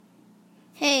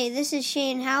Hey, this is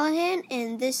Shane Hallahan,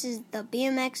 and this is the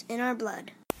BMX in Our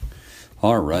Blood.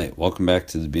 All right, welcome back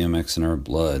to the BMX in Our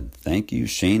Blood. Thank you,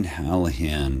 Shane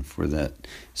Hallahan, for that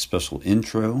special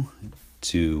intro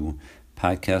to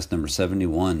podcast number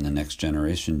 71, The Next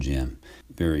Generation Jam.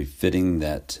 Very fitting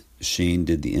that Shane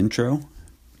did the intro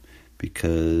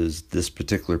because this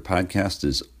particular podcast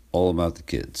is all about the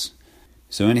kids.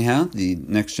 So anyhow, the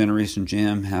Next Generation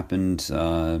Jam happened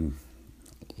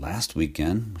last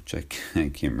weekend, which I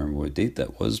can't remember what date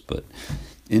that was, but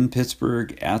in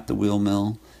Pittsburgh at the Wheel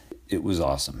Mill. It was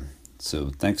awesome. So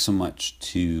thanks so much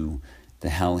to the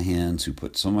Hallahans who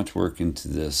put so much work into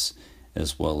this,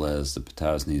 as well as the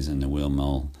Potosnies and the Wheel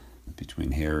Mill,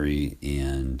 between Harry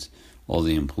and all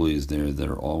the employees there that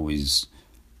are always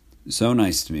so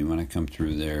nice to me when I come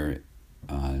through there.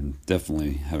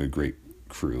 Definitely have a great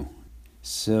crew.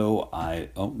 So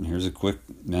here's a quick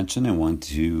mention. I want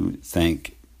to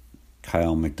thank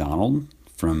Kyle McDonald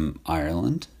from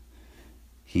Ireland.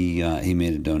 He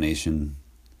made a donation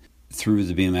through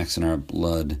the BMX in Our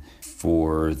Blood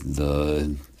for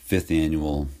the 5th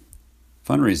annual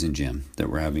fundraising jam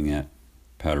that we're having at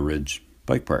Powder Ridge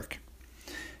Bike Park.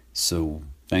 So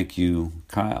thank you,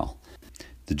 Kyle.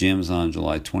 The jam is on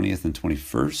July 20th and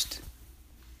 21st.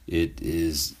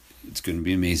 It's going to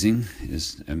be amazing.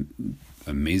 It's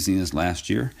amazing as last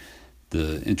year.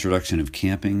 The introduction of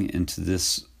camping into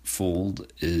this fold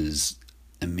is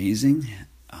amazing.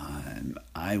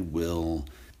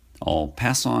 I'll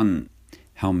pass on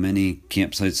how many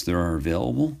campsites there are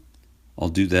available. I'll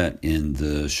do that in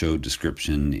the show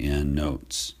description and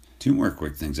notes. 2 more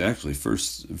quick things. Actually,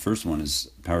 first one is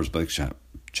Powers Bike Shop.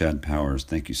 Chad Powers,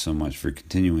 thank you so much for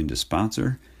continuing to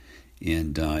sponsor.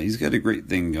 And he's got a great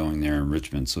thing going there in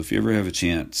Richmond. So if you ever have a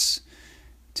chance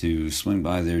to swing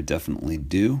by there, definitely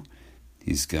do.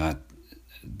 He's got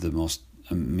the most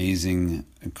amazing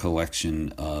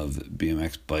collection of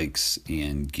BMX bikes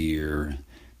and gear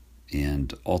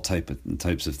and all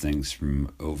types of things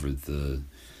from over the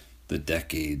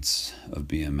decades of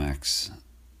BMX.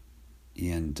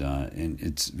 And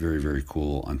it's very, very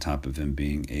cool, on top of him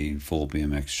being a full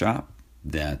BMX shop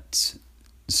that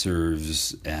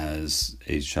serves as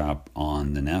a shop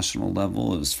on the national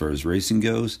level as far as racing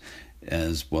goes,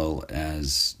 as well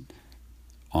as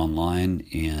online,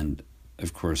 and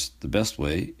of course the best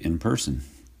way, in person.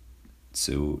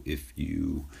 So if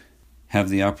you have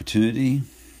the opportunity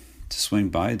to swing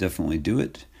by, definitely do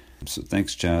it. So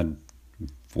thanks, Chad,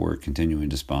 for continuing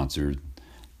to sponsor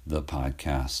the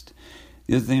podcast.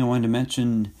 The other thing I wanted to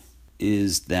mention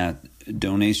is that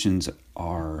donations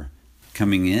are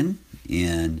coming in,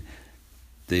 and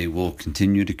they will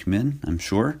continue to come in, I'm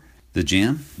sure, the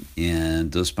jam,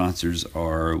 and those sponsors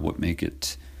are what make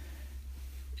it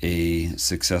a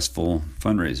successful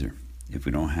fundraiser. If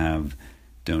we don't have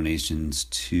donations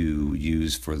to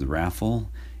use for the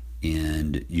raffle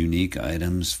and unique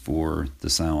items for the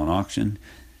silent auction,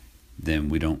 then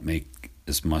we don't make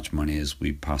as much money as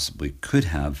we possibly could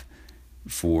have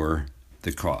for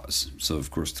the cause. So of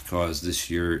course the cause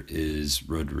this year is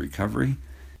Road to Recovery.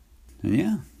 And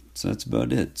yeah, so that's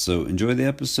about it. So enjoy the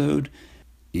episode,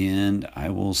 and I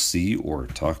will see or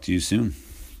talk to you soon.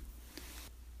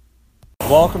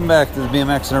 Welcome back to the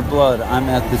BMX in Our Blood. I'm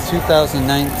at the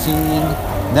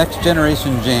 2019 Next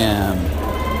Generation Jam.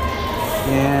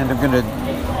 And I'm going to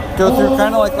go through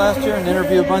kind of like last year and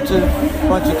interview a bunch of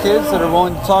kids that are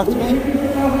willing to talk to me.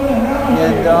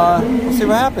 And we'll see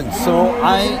what happens. So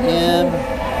I am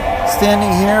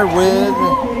standing here with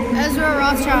Ezra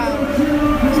Rothschild.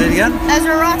 Say it again?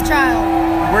 Ezra Rothschild.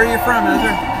 Where are you from,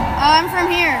 Ezra? I'm from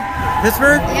here.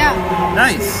 Pittsburgh? Yeah.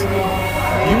 Nice.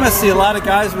 You must see a lot of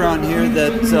guys around here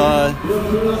that,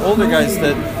 older guys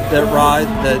that ride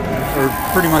that are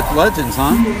pretty much legends,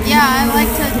 huh? Yeah, I like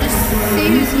to just see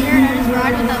who's here and I just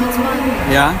ride with them. It's fun.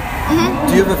 Yeah? Mm-hmm.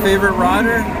 Do you have a favorite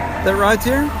rider that rides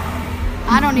here?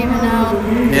 I don't even know.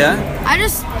 Yeah?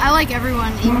 I like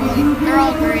everyone equally. They're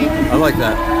all great. I like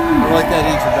that. I like that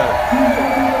answer better.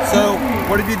 So,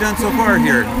 what have you done so far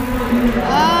here?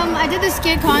 I did the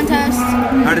skid contest.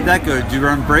 How did that go? Did you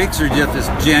run brakes, or did you have to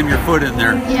jam your foot in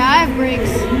there? Yeah, I have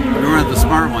brakes. You run the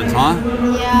smart ones, huh?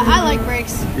 Yeah, I like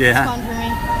brakes. Yeah. It's fun for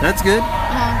me. That's good.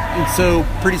 Uh-huh. And so,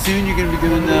 pretty soon you're going to be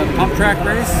doing the pump track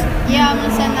race? Yeah, I'm going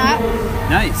to send that.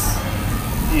 Nice.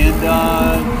 And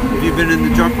have you been in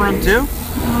the jump room too?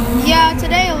 Yeah,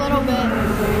 today a little bit.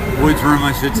 Woods room,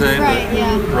 I should say. Right,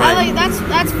 yeah. Right.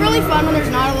 That's really fun when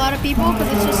there's not a lot of people, because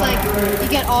it's just like you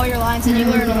get all your lines and you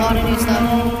learn a lot of new stuff.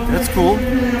 That's cool.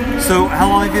 So how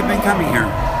long have you been coming here?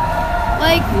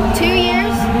 Like 2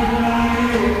 years.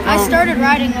 I started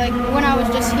riding like when I was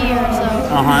just here, so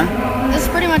this is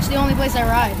pretty much the only place I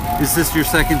ride. Is this your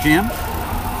second jam?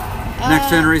 Next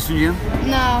Generation Jam?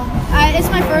 No, it's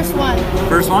my first one.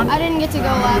 First one? I didn't get to go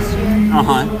last year.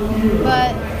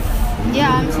 But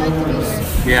yeah, I'm excited to be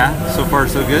there. Yeah, so far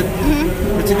so good?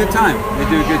 It's a good time. They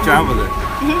do a good job with it.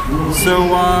 So,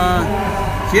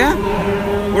 yeah,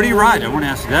 what do you ride? I want to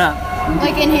ask you that.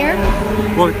 Like in here?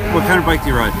 What kind of bike do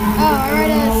you ride? Oh, I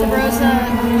ride a Sabrosa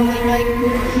elite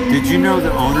bike. Did you know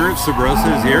the owner of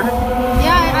Sabrosa is here?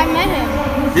 Yeah, I met him.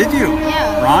 Did you?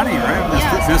 Yeah. Ronnie, right?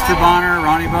 Mr. Bonner,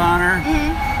 Ronnie Bonner.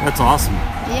 That's awesome.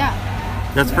 Yeah.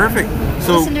 That's perfect.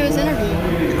 So, Listen to his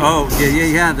interview. Oh,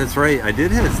 yeah, that's right. I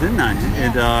did his, didn't I?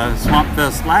 At Swamp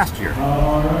Fest last year.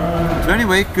 So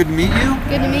anyway, good to meet you.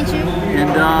 Good to meet you.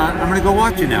 And I'm going to go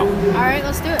watch you now. All right,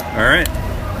 let's do it. All right.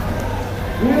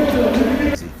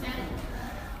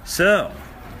 So,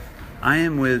 I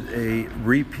am with a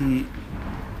repeat,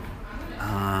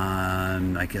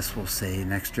 I guess we'll say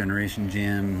Next Generation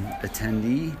Jam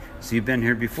attendee. So you've been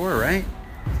here before, right?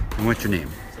 And what's your name?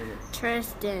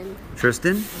 Tristan.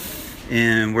 Tristan?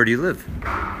 And where do you live?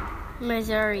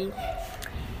 Missouri.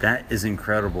 That is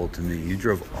incredible to me. You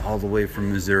drove all the way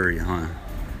from Missouri, huh?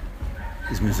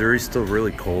 Is Missouri still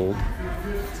really cold?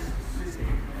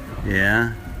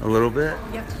 Yeah, a little bit?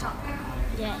 You have to talk.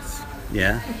 Yes.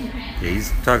 Yeah? Yeah, you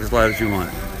talk as loud as you want.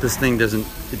 This thing doesn't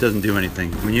do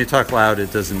anything. When you talk loud,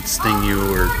 it doesn't sting you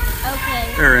or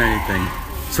anything.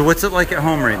 So what's it like at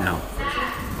home right now?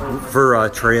 For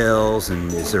trails,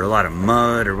 and is there a lot of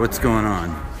mud, or what's going on?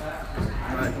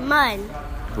 Mud.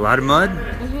 A lot of mud?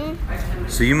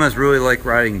 So you must really like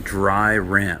riding dry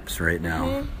ramps right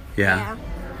now. Yeah.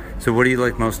 So what do you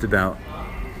like most about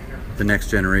the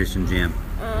Next Generation Jam?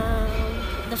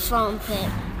 The foam pit.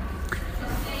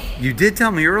 You did tell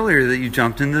me earlier that you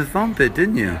jumped into the foam pit,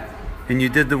 didn't you? And you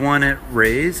did the one at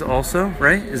Ray's also,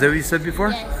 right? Is that what you said before?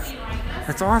 Yes.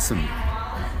 That's awesome.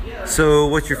 So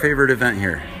what's your favorite event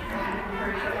here?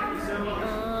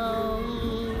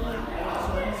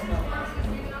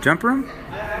 Jump room?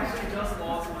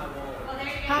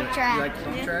 Pump track. You like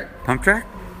pump track? Pump track?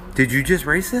 Did you just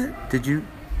race it? Did you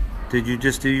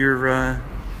just do your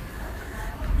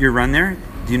run there?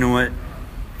 Do you know what?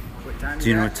 Do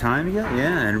you know what time you got?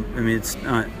 Yeah, and I mean it's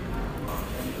not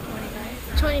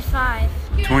 25.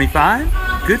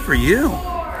 25. Good for you.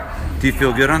 Do you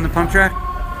feel good on the pump track?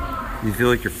 Do you feel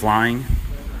like you're flying?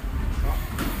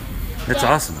 That's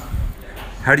awesome.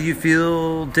 How do you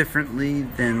feel differently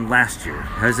than last year?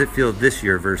 How does it feel this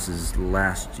year versus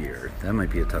last year? That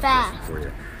might be a tough question for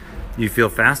you. You feel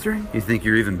faster? You think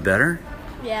you're even better?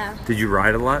 Yeah. Did you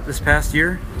ride a lot this past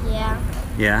year? Yeah.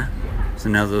 Yeah. So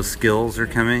now those skills are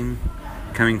coming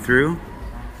through,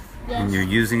 and you're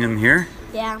using them here.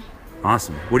 Yeah.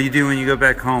 Awesome. What do you do when you go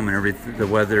back home and the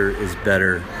weather is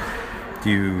better? What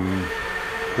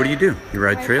do you do? You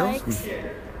ride trails? Bikes.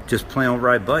 Just plain old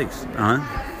ride bikes, huh?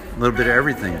 A little bit of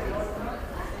everything.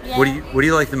 Yeah. What do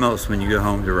you like the most when you go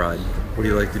home to ride? What do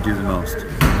you like to do the most?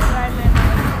 Ride my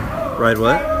bike. Ride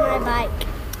what? My bike.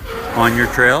 On your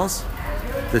trails?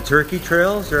 The Turkey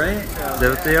Trails, right? Is that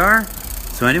what they are?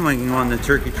 So anyone can go on the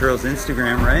Turkey Trails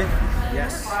Instagram, right?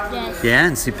 Yes. Yes. Yeah,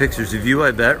 and see pictures of you,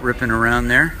 I bet, ripping around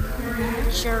there.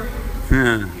 Sure.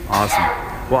 Awesome.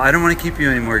 Well, I don't want to keep you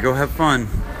anymore. Go have fun.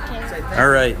 Okay. All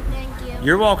right. Thank you.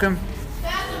 You're welcome.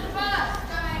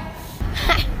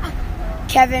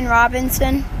 Kevin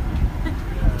Robinson.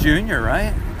 Junior,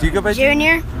 right? Do you go by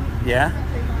Junior? Yeah.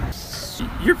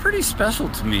 You're pretty special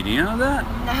to me. Do you know that?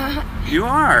 You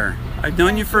are. I've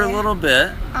known you for a little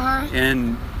bit,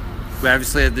 and we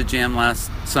obviously had the jam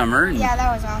last summer. And Yeah,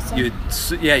 that was awesome.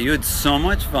 you had so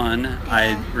much fun. Yeah.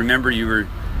 I remember you were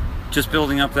just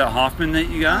building up that Hoffman that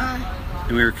you got,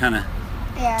 and we were kind of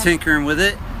tinkering with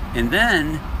it, and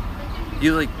then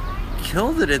you like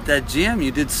killed it at that jam.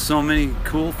 You did so many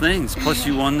cool things. Plus,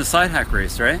 you won the side hack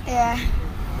race, right? Yeah.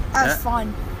 That was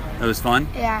fun. That was fun.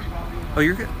 Yeah. Oh,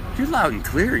 you're loud and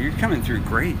clear. You're coming through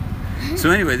great. So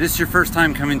anyway, this is your first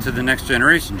time coming to the Next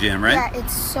Generation Jam, right? Yeah,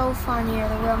 it's so fun here.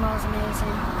 The wheel mill is amazing.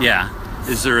 Yeah.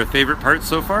 Is there a favorite part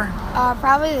so far?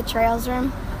 Probably the trails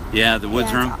room. Yeah, the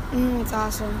woods room. It's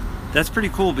awesome. That's pretty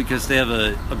cool because they have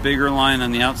a bigger line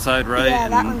on the outside, right? Yeah,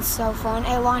 that one's so fun.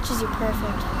 It launches you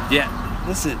perfect. Yeah.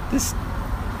 Listen,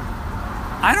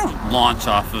 I don't launch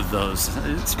off of those.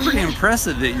 It's pretty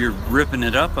impressive that you're ripping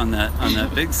it up on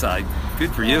that big side.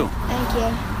 Good for you. Thank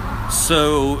you.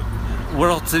 So, what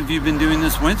else have you been doing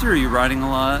this winter? Are you riding a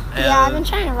lot? Yeah, I've been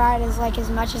trying to ride as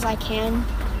much as I can.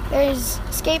 There's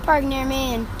a skate park near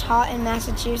me in Taunton,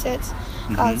 Massachusetts,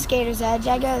 called Skater's Edge.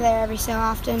 I go there every so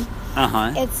often.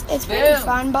 It's pretty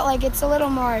fun, but like it's a little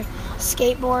more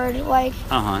skateboard like.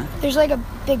 Uh-huh. There's like a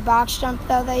big box jump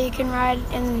though that you can ride,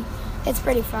 and it's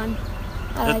pretty fun.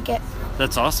 I like it.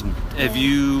 That's awesome. Have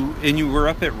you were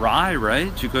up at Rye,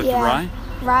 right? Did you go to Rye?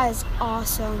 Rye is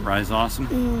awesome. Rye's awesome.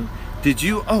 Mm. Did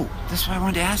you? Oh, that's what I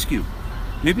wanted to ask you.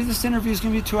 Maybe this interview is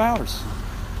going to be 2 hours.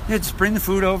 Yeah, just bring the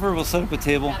food over. We'll set up a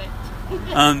table.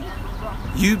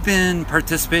 You've been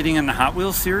participating in the Hot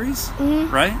Wheels series,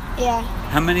 right? Yeah.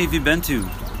 How many have you been to?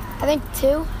 I think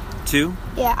 2. 2?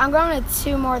 Yeah, I'm going to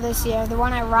 2 more this year. The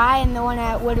one at Rye and the one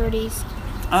at Woodward East.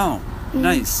 Oh,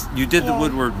 nice. You did the Yeah.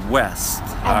 Woodward West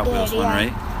Hot Wheels one,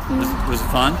 right? Was it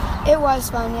fun? It was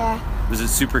fun, yeah. Was it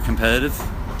super competitive?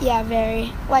 Yeah,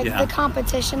 very. Like, Yeah. the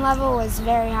competition level was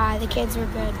very high. The kids were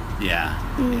good. Yeah,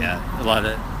 yeah. A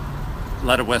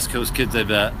lot of West Coast kids, I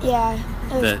bet, Yeah.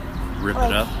 It was, that rip like,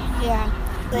 it up. Yeah.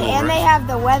 Like, Little and they rips. have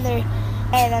the weather.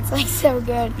 Hey, that's, like, so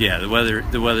good. Yeah, the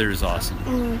weather is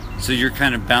awesome. So you're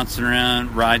kind of bouncing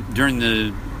around, during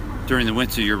the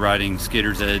winter. You're riding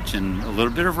Skater's Edge and a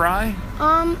little bit of Rye.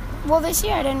 Well, this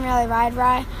year I didn't really ride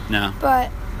Rye, No. but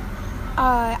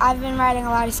I've been riding a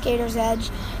lot of Skater's Edge.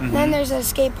 Then there's a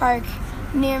skate park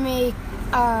near me.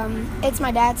 It's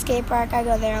my dad's skate park. I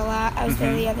go there a lot. I was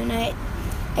there the other night.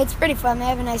 It's pretty fun. They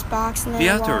have a nice box and then The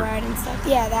a wall outdoor. ride and stuff.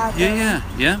 Yeah, the outdoor.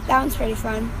 Yeah. That one's pretty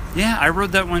fun. Yeah, I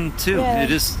rode that one too. Yeah.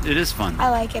 It is fun. I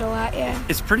like it a lot. Yeah.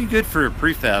 It's pretty good for a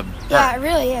prefab. Yeah, park. it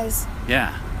really is.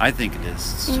 Yeah, I think it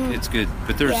is. It's good.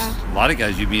 But there's Yeah. a lot of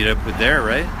guys you meet up with there,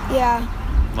 right? Yeah.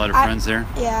 A lot of I- friends there.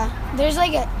 Yeah. There's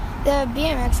like the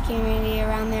BMX community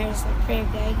around there is like pretty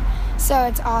big. So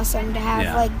it's awesome to have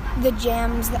Yeah. like the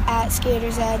jams at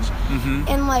Skater's Edge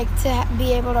and like to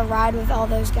be able to ride with all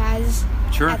those guys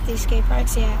Sure. at these skate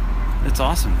parks. Yeah. It's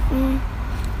awesome.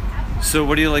 So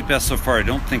what do you like best so far? I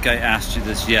don't think I asked you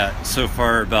this yet so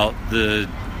far about the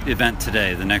event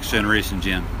today, the Next Generation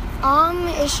Jam.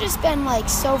 It's just been like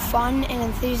so fun and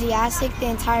enthusiastic the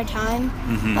entire time.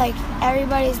 Like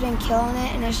everybody's been killing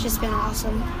it and it's just been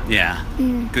awesome. Yeah.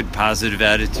 Good positive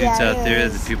attitudes Yeah, it out there.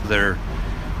 is. The people that are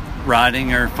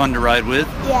riding are fun to ride with.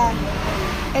 Yeah.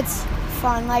 It's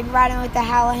fun, like riding with the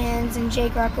Hallahans and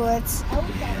Jake Ruckowitz.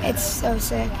 It's so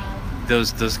sick.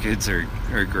 Those kids are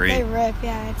great. They rip,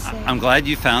 yeah, it's sick. I'm glad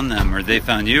you found them, or they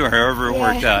found you, or however it Yeah.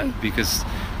 worked out, because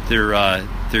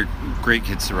they're great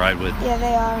kids to ride with. Yeah,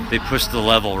 they are. They push the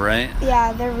level, right?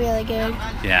 Yeah, they're really good.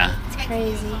 Yeah, It's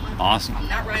crazy. awesome.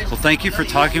 Well, thank you for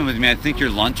talking with me. I think your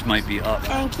lunch might be up.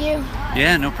 Thank you.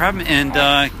 Yeah, no problem. And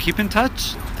keep in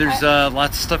touch. There's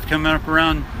lots of stuff coming up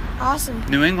around Awesome.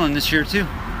 New England this year too,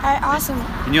 All right, awesome.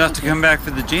 and you'll have to come back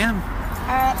for the jam.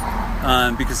 All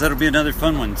right. Because that'll be another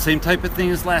fun one. Same type of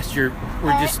thing as last year. We're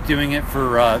Alright. just doing it for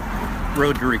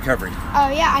Road to Recovery. Oh,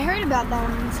 yeah, I heard about that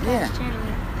one on Scott's Yeah. channel.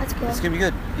 That's cool. It's going to be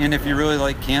good. And if you really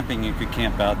like camping, you could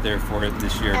camp out there for it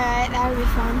this year. All right, that would be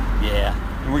fun. Yeah.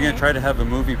 And we're going to try to have a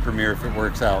movie premiere if it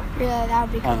works out. Really, that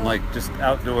would be cool. On like just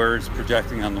outdoors,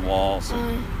 projecting on the wall. So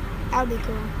that would be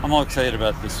cool. I'm all excited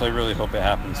about this, so I really hope it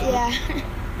happens. Yeah.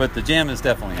 But the jam is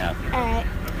definitely happening. All right.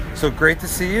 So great to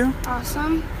see you,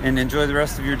 Awesome. and enjoy the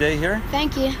rest of your day here.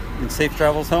 Thank you. And safe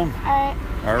travels home. All right.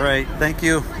 All right, thank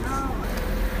you.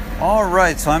 All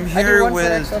right, so I'm here one for with,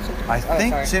 next session? I Oh,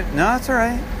 think, sorry. no, it's all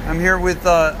right. I'm here with,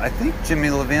 I think Jimmy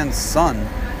Levin's son.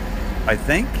 I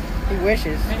think? He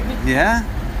wishes. Yeah?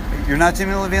 You're not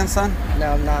Jimmy Levin's son?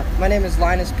 No, I'm not. My name is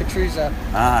Linus Katruzza.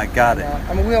 Ah, got it.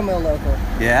 I'm a wheel mill local.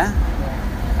 Yeah?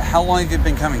 How long have you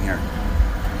been coming here?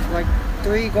 Like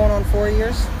 3 going on 4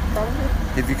 years, probably.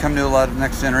 Have you come to a lot of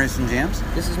Next Generation jams?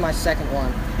 This is my second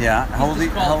one. Yeah. How old are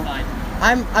you?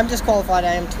 I'm disqualified.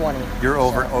 I am 20. You're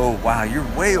over. So, Oh, wow. You're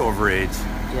way over age.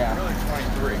 Yeah.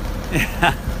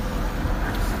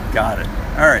 Got it.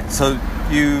 All right. So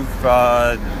you've.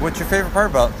 What's your favorite part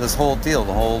about this whole deal?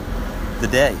 The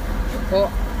day.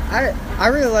 Well, I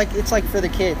really like. It's like for the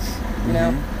kids, you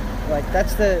know. Like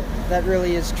that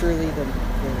really is truly the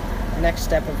next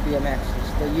step of BMX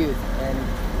is the youth, and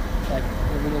like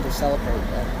we need to celebrate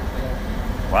that. You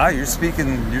know? Wow. You're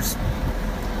speaking.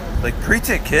 Like, preach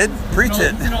it, kid. Preach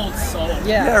it. It's an old soul.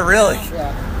 Yeah. Yeah, really.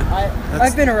 Yeah.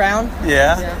 I've been around.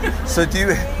 Yeah. Yeah. So do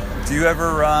you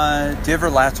ever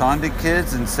latch on to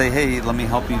kids and say, hey, let me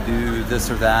help you do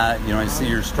this or that? You know, I see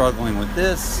you're struggling with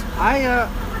this. A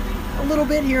little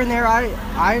bit here and there. I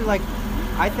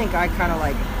think I kind of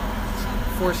like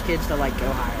force kids to like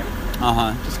go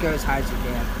higher. Just go as high as you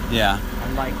can. Yeah.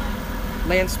 And like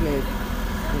land smooth,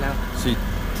 you know. So you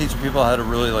teaching people how to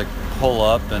really like pull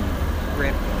up and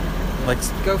Rip. like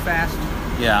Go fast.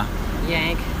 yeah,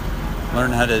 Yank.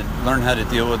 learn how to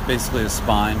deal with basically a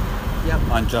spine Yep.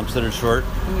 on jumps that are short.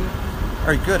 All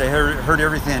right, good. I heard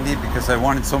everything I need because I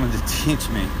wanted someone to teach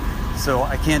me. so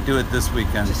I can't do it this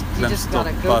weekend. You I'm just still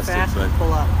gotta go busted. fast But and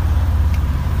pull up.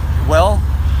 well,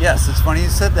 yes, it's funny you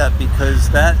said that because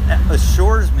that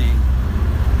assures me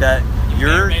that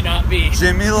you're may not be.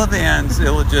 Jimmy Levan's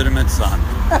illegitimate son.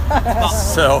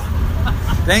 So,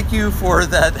 thank you for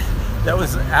that. That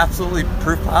was absolutely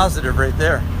proof positive right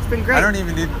there. It's been great. I don't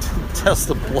even need to test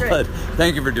the blood.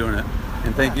 Thank you for doing it.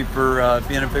 And thank you for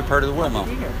being a big part of the Wilmo.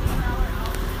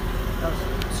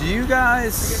 So you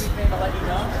guys...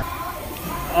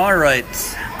 All right.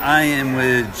 I am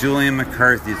with Julian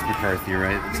McCarthy. It's McCarthy,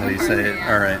 right? That's how you say it?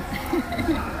 All right.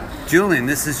 Julian,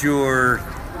 this is your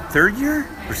third year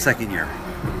or second year?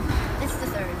 It's the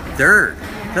third. Third.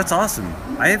 That's awesome.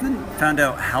 I haven't found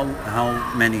out how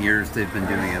many years they've been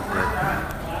doing it, but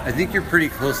I think you're pretty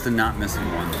close to not missing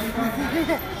one.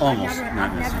 Almost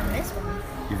not missing. Never missed one.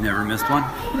 You've never missed one?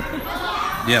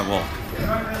 Yeah, well,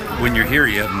 when you're here,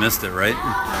 you haven't missed it, right?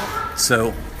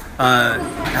 So,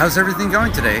 how's everything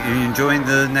going today? Are you enjoying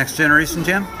the Next Generation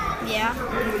Jam? Yeah.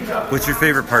 What's your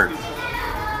favorite part?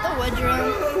 The wood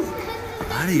room. A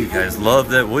lot of you guys love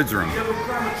that woods room.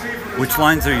 Which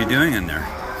lines are you doing in there?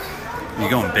 You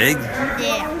going big?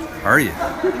 Yeah. Are you?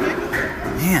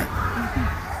 Man.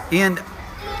 And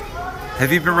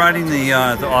have you been riding the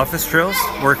office trails?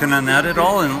 Working on that at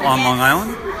all on Long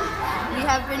Island? We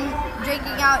have been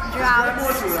digging out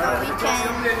droughts so we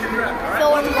can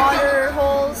fill in water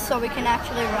holes so we can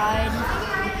actually ride.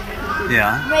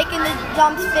 Yeah. Making the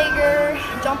jumps bigger,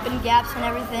 jumping gaps and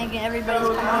everything, and everybody's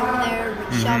coming over there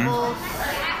with shovels.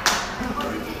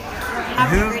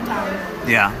 Having a great time.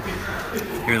 Yeah.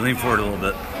 Here, lean forward a little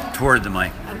bit toward the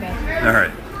mic. Okay. All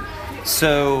right.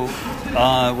 So,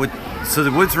 so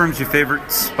the woods room's your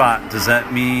favorite spot. Does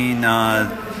that mean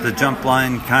the jump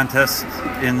line contest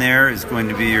in there is going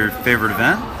to be your favorite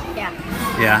event? Yeah.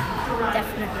 Yeah.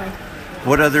 Definitely.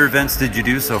 What other events did you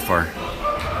do so far?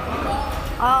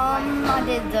 I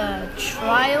did the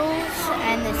trials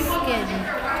and the skid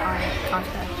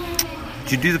contest.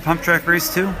 Did you do the pump track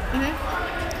race too?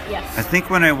 Yes. I think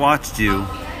when I watched you,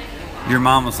 your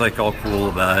mom was like all cool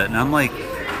about it, and I'm like,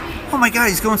 oh my god,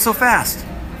 he's going so fast.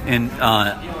 And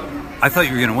I thought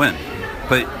you were gonna win,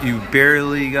 but you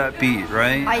barely got beat,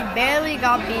 right? I barely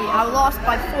got beat. I lost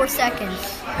by 4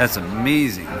 seconds. That's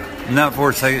amazing. Not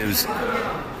 4 seconds.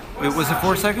 It was it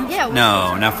 4 seconds? Yeah, it was No,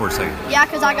 4 not 4 seconds. Yeah,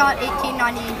 because I got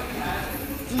 1899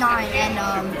 and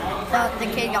the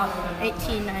kid got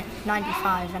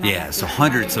 1895. And Yeah, so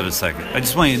hundredths of a second. I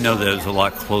just want you to know that it was a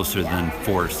lot closer than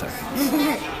 4 seconds.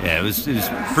 Yeah, it was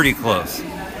pretty close.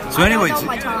 So anyway, I don't know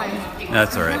my time.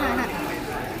 that's all right.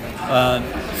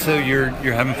 So you're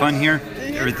having fun here?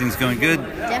 Everything's going good?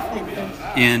 Definitely.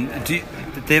 And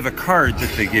they have a card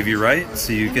that they give you, right?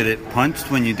 So you get it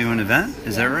punched when you do an event?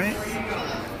 Is that right?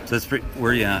 So that's pretty,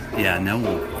 where you at? Yeah, now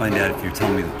we'll find out if you're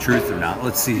telling me the truth or not.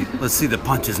 Let's see the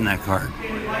punches in that card.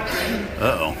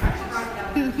 Uh-oh.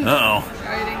 Uh-oh.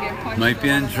 Might be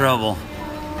in trouble.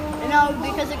 No,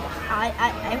 because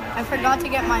I forgot to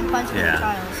get mine punched for the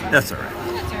trials. So. That's all right.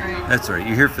 That's all right.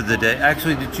 You're here for the day.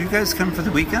 Actually, did you guys come for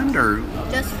the weekend or?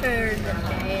 Just for the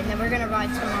day, and then we're gonna ride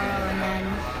tomorrow, and then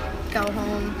go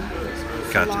home.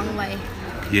 It's Gotcha. a long way.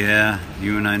 Yeah,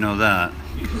 you and I know that.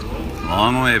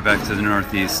 Long way back to the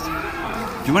Northeast. Do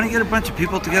you want to get a bunch of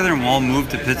people together and we'll all move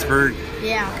to Pittsburgh?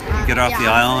 Yeah. Get off the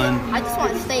island? I just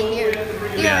want to stay here.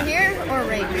 Either here or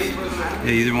race.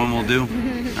 Yeah, either one will do?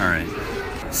 All right.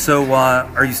 So,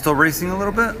 are you still racing a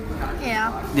little bit?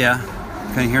 Yeah. Yeah.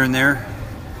 Kind of here and there?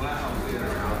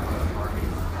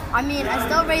 I mean, I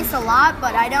still race a lot,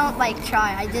 but I don't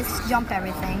try. I just jump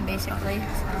everything, basically.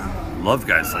 So. Love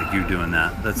guys like you doing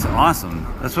that. That's awesome.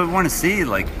 That's what we want to see.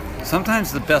 Like,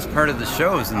 sometimes the best part of the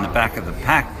show is in the back of the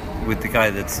pack with the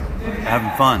guy that's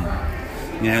having fun.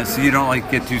 You know, so you don't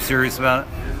get too serious about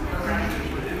it?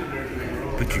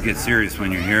 But you get serious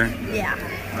when you're here? Yeah,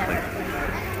 definitely.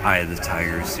 Like, Eye of the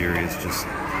Tiger series, just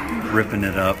ripping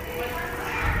it up.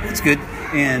 It's good.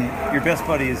 And your best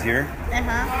buddy is here.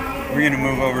 We're going to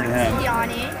move over to him.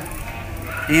 Yanni.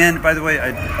 And by the way,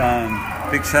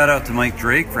 big shout out to Mike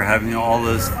Drake for having all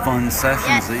those fun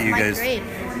sessions that you Mike guys. Drake.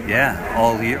 Yeah,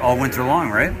 all winter long,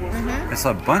 right? I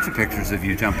saw a bunch of pictures of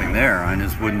you jumping there on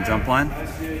his wooden jump line.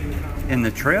 And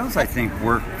the trails, I think,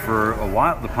 worked for a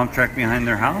while. The pump track behind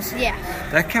their house. Yeah.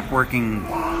 That kept working,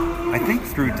 I think,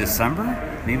 through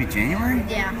December, maybe January.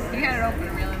 Yeah. You had it open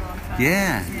a really long time.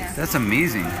 Yeah, that's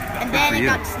amazing. And Good then for it you.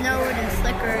 got snowed and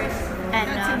slickers. Too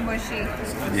And mushy.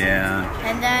 Yeah.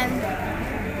 and then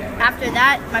after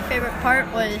that, my favorite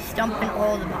part was jumping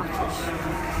all the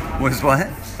boxes. Was what?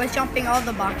 Was jumping all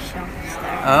the box jumps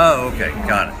there. Oh, okay,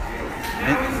 got it.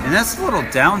 And that's a little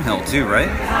downhill too, right?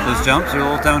 Those jumps are a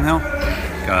little downhill.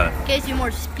 Got it. Gives you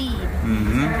more speed.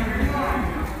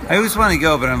 I always want to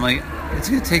go, but I'm like, it's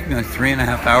going to take me like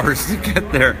 3.5 hours to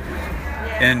get there.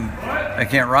 And I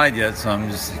can't ride yet, so I'm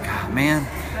just like, oh, man.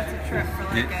 That's a trip for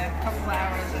like a couple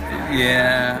hours.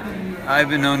 Yeah, I've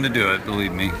been known to do it,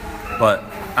 believe me. But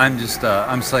I'm just,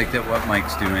 I'm psyched at what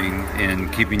Mike's doing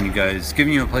and keeping you guys,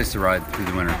 giving you a place to ride through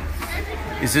the winter.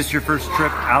 Is this your first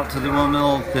trip out to the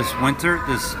windmill this winter?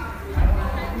 This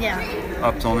Yeah.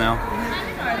 up till now?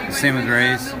 Same with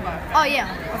Ray's? Oh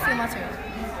yeah, a few months ago.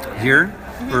 Here?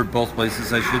 Or both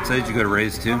places, I should say. Did you go to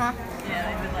Ray's too? Uh-huh.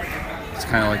 Yeah, they did like It's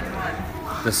kind of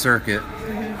like the circuit.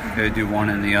 You gotta do one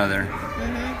and the other.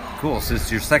 Cool, so it's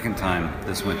your second time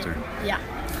this winter. Yeah.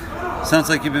 Sounds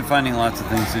like you've been finding lots of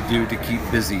things to do to keep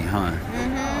busy, huh?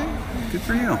 Good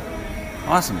for you.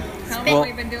 Awesome. Tell me Well, what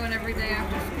we've been doing every day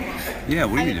after school. yeah,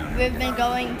 what are you doing? We've been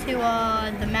going to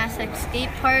the Massac skate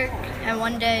park, and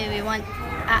one day we went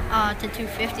to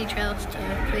 250 trails to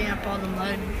clean up all the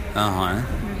mud. Uh-huh.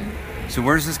 So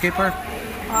where's the skate park?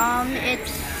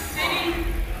 It's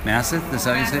Massett? Is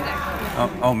that how you say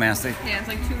it? Oh, Massett. Yeah, it's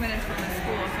like 2 minutes from the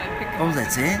school, so I picked up. Oh,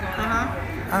 that's it?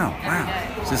 Oh,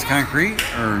 wow. Is this concrete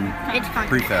or It's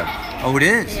concrete. prefab? Oh, it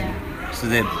is? Yeah. So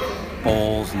they have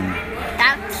bowls and...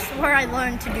 That's where I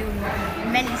learned to do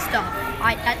many stuff.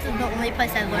 That's the only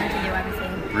place I learned to do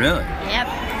everything. Really? Yep.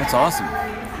 That's awesome.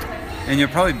 And you'll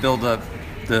probably build up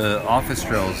the office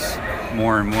trails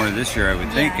more and more this year, I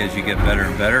would think, as you get better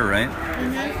and better, right?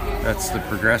 That's the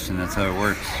progression. That's how it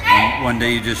works. One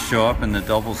day you just show up and the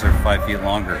doubles are 5 feet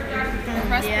longer.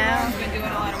 Russ Yeah. Barone's been doing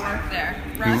a lot of work there.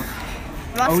 Russ?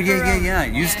 Oh, yeah. Russ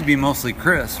It used to be mostly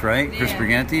Chris, right? Chris Yeah.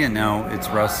 Briganti, and now it's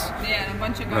Russ. Yeah, and a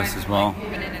bunch of guys Russ as well. like,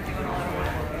 moving in and doing a lot of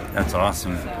work. That's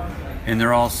awesome. And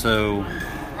they're also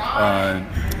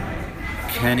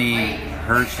Kenny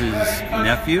Hirsch's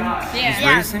nephew is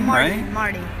Yeah, racing, Marty, right?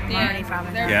 Marty from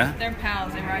it. They're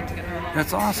pals. They ride together a lot.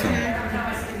 That's awesome.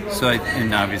 So,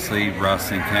 and obviously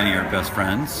Russ and Kenny are best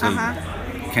friends. So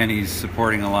Kenny's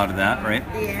supporting a lot of that, right?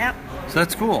 Yep. So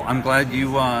that's cool. I'm glad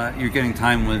you're getting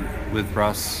time with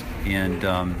Russ and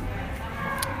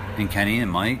Kenny and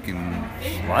Mike and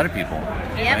a lot of people.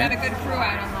 Yeah, we right? got a good crew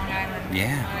out on Long Island.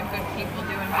 Yeah. A lot of good people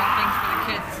doing good things for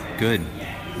the kids. Good.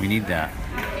 We need that.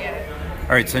 Yeah.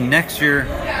 All right. So next year,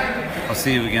 I'll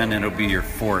see you again. It'll be your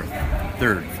fourth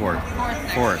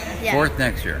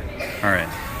next year. All right.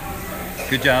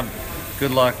 Good job.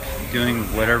 Good luck doing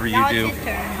whatever you Now do. it's his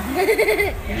turn.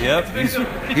 Yep. He's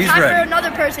Time for ready.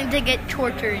 another person to get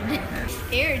tortured.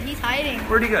 Scared. He's hiding.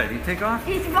 Where'd he go? Did he take off?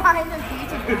 He's behind the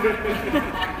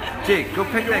beach. Jake, go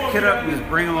pick that kid up and just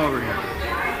bring him over here.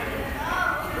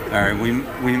 All right,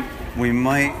 we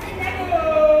might.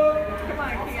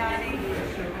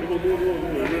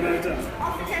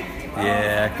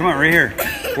 Yeah, come on, right here.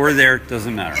 We're there.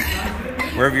 Doesn't matter.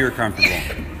 Wherever you're comfortable.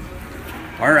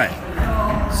 All right.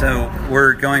 So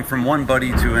we're going from one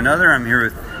buddy to another. I'm here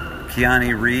with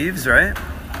Kiani Reeves, right?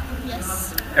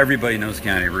 Yes. Everybody knows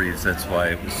Kiani Reeves. That's why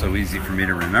it was so easy for me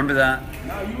to remember that.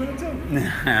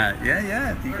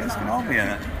 Yeah. You guys can all be in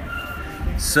it.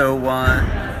 So,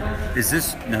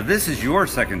 this is your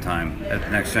second time at the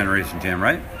Next Generation Jam,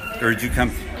 right? Or did you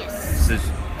come? Yes. This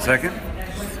second?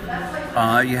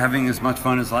 Are you having as much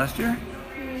fun as last year?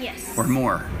 Yes. Or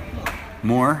more?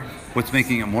 More? What's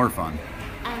making it more fun?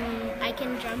 I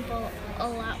can jump a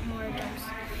lot more jumps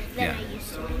than Yeah. I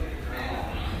used to.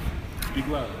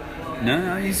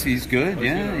 No, he's good.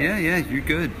 Yeah, you're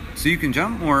good. So you can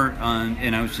jump more.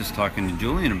 And I was just talking to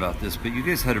Julian about this, but you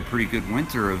guys had a pretty good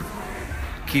winter of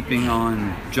keeping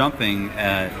on jumping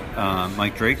at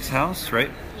Mike Drake's house,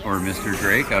 right? Or Mr.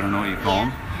 Drake, I don't know what you call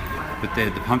him. But they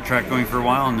had the pump track going for a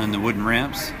while and then the wooden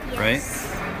ramps, right?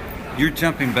 You're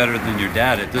jumping better than your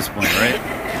dad at this point, right?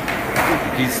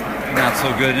 He's not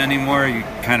so good anymore. You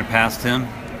kind of passed him.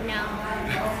 No.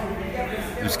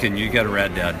 I'm just kidding. You got a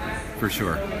rad dad, for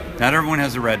sure. Not everyone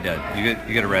has a rad dad.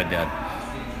 You got a rad dad.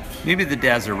 Maybe the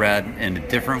dads are rad in a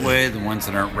different way, the ones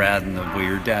that aren't rad in the way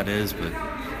your dad is, but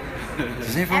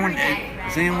does anyone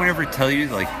ever tell you,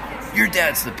 like, your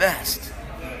dad's the best?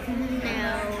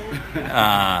 No.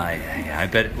 Yeah, I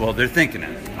bet. Well, they're thinking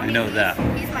it. I know that.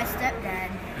 He's my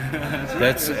stepdad.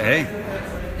 That's, hey,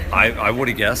 I would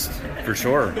have guessed, for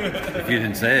sure, if you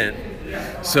didn't say it.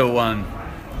 So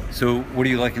what are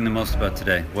you liking the most about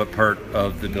today? What part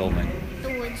of the building?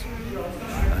 The woods room.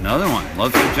 Another one.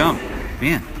 Loves to jump.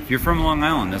 Man, if you're from Long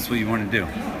Island, that's what you want to do.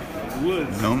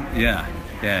 Woods. No, yeah.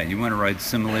 You want to ride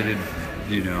simulated,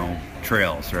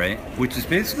 trails, right? Which is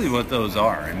basically what those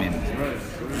are. I mean,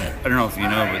 I don't know if you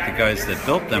know, but the guys that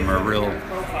built them are real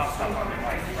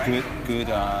good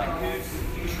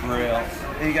trail.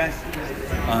 Hey guys.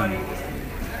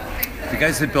 The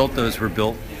guys that built those were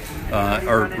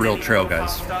are real trail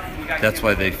guys. That's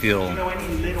why they feel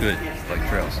good, like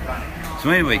trails. So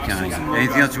anyway, Connie,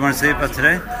 anything else you want to say about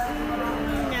today? No.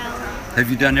 Have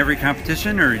you done every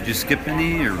competition, or did you skip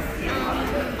any? Or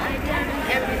I've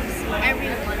done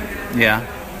everyone. yeah,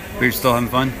 but you're still having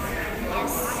fun?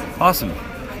 Yes. Awesome.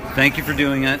 Thank you for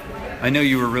doing it. I know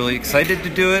you were really excited to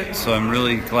do it, so I'm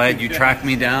really glad you tracked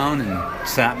me down and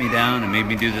sat me down and made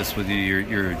me do this with you.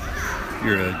 You're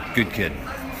a good kid.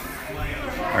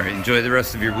 All right, enjoy the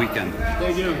rest of your weekend.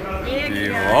 Thank you.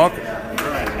 You're welcome.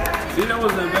 See, that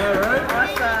wasn't bad,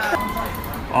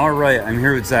 right? All right, I'm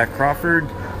here with Zach Crawford.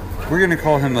 We're going to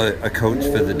call him a coach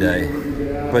for the day.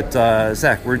 But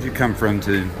Zach, where'd you come from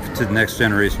to the Next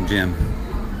Generation Gym?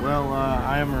 Well,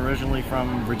 I am originally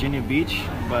from Virginia Beach,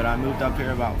 but I moved up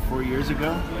here about 4 years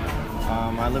ago.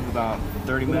 I live about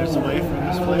 30 minutes away from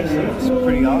this place, and it's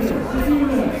pretty awesome.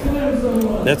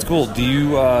 That's cool. Do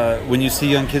you, when you see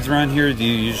young kids around here, do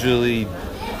you usually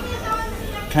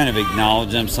kind of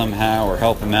acknowledge them somehow or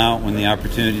help them out when the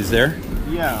opportunity is there?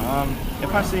 Yeah,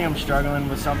 if I see them struggling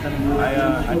with something,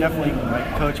 I definitely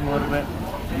coach them a little bit.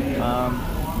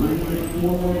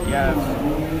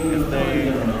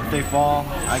 If they fall,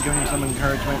 I give them some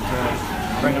encouragement to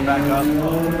bring them back up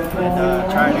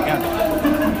and try it again.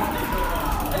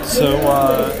 So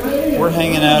we're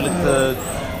hanging out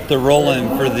at the roll-in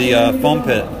for the foam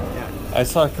pit. I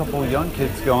saw a couple of young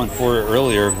kids going for it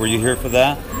earlier. Were you here for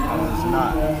that? I was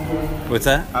not. What's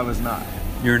that? I was not.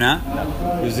 You're not?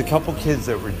 No. There's a couple kids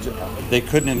that they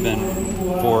couldn't have been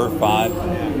 4 or 5,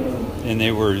 and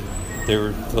they were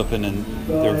flipping into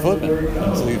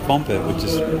the foam pit, which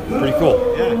is pretty cool.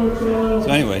 Yeah. So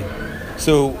anyway,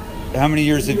 how many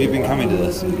years have you been coming to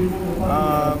this?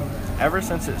 Ever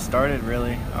since it started,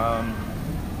 really.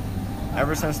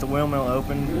 Ever since the wheel mill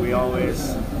opened, we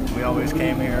always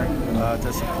came here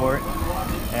to support,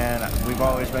 and we've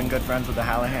always been good friends with the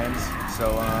Hallahans.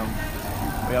 So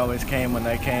we always came when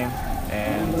they came,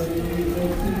 and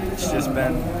it's just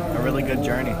been a really good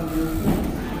journey.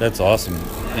 That's awesome.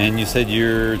 And you said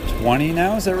you're 20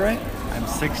 now, is that right? I'm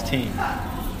 16.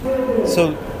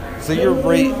 So you're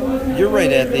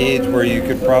right at the age where you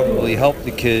could probably help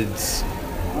the kids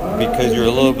because you're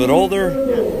a little bit older,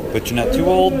 but you're not too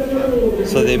old.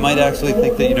 So they might actually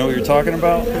think that you know what you're talking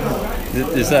about.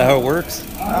 Is that how it works?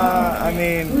 I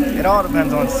mean, it all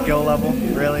depends on skill level,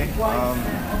 really.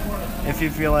 If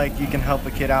you feel like you can help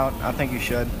a kid out, I think you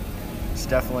should. It's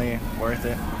definitely worth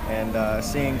it. And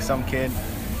seeing some kid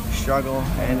struggle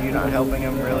and you not helping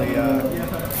him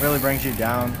really brings you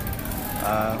down.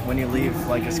 When you leave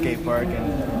like a skate park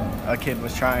and a kid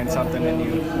was trying something and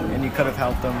you could have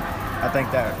helped them, I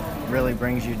think that really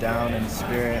brings you down in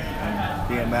spirit.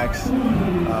 And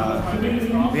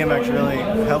BMX really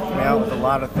helped me out with a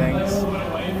lot of things.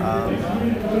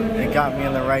 It got me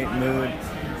in the right mood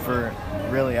for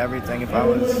really everything. If I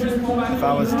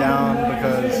was down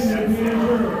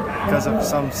because of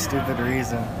some stupid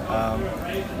reason,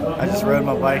 I just rode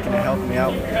my bike and it helped me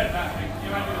out.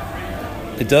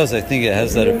 It does. I think it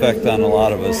has that effect on a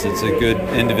lot of us. It's a good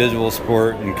individual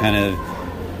sport and kind of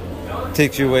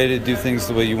takes you away to do things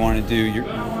the way you want to do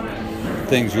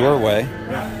things your way.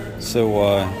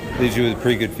 So leaves you with a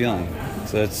pretty good feeling.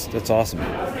 So that's awesome.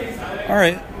 All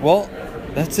right. Well,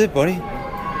 that's it, buddy.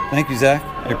 Thank you, Zach.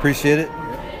 I appreciate it.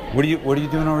 What are you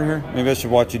doing over here? Maybe I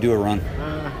should watch you do a run.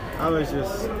 I was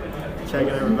just checking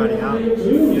everybody out.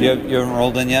 You haven't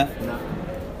rolled in yet? No.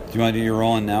 Do you want to do your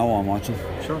rolling now while I'm watching?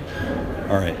 Sure.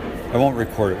 All right. I won't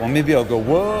record it. Well, maybe I'll go,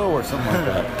 whoa, or something like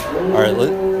that. All right.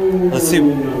 Let's see.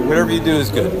 Whatever you do is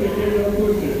good.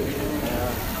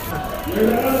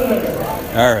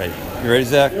 All right. You ready,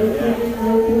 Zach?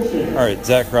 All right.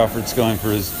 Zach Crawford's going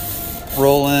for his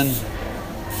roll in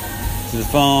to the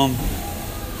foam.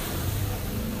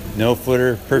 No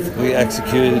footer, perfectly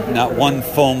executed. Not one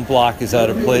foam block is out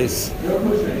of place.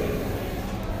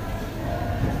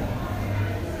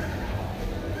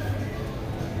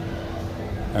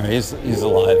 All right, he's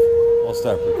alive. I'll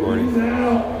stop recording.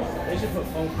 They should put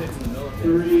foam pits in the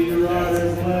military. 3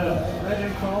 riders left.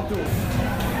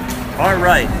 All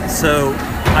right, so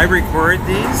I record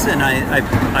these and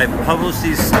I publish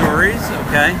these stories,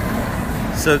 okay?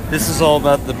 So this is all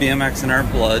about the BMX in our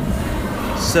blood.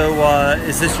 So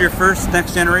is this your first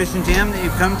Next Generation Jam that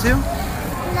you've come to?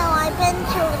 No, I've been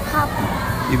to a couple.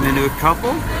 You've been to a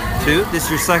couple? 2? This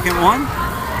is your second one?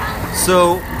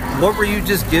 So what were you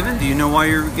just given? Do you know why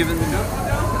you're given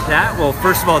that? Well,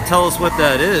 first of all, tell us what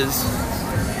that is.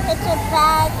 It's a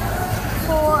bag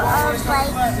full of like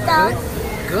stuff.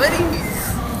 Goodies.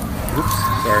 Oops,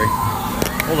 sorry.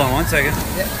 Hold on one second.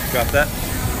 Yep. Drop that.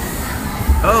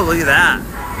 Oh, look at that.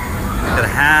 Got a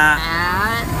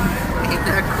hat. Ain't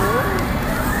that cool?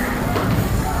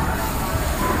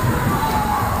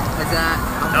 Is that?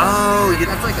 Oh, you,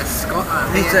 That's like a skull.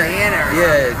 it's a, bandana.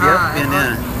 yeah, yep,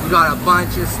 bandana. You got a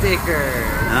bunch of stickers.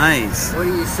 Nice. What do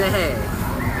you say?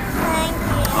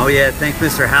 Oh yeah, thank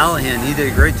Mr. Hallahan. He did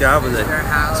a great job with it. Mr.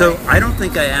 Hallahan. So I don't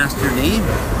think I asked your name.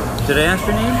 Did I ask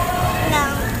your name?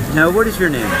 No. No. What is your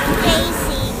name?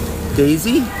 Daisy.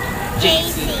 Daisy?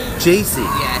 JC. JC.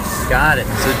 Yes. Got it.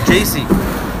 So JC,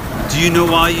 do you know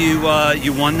why you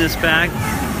won this bag?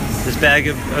 This bag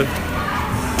of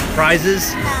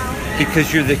prizes? No.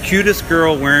 Because you're the cutest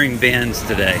girl wearing Vans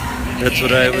today. That's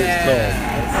what I was told.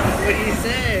 What do you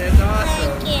say? That's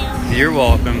awesome. Thank you. You're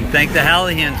welcome. Thank the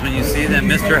Hallahans when you see them.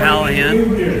 Mr.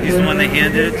 Hallahan, he's the one that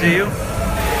handed it to you.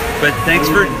 But thanks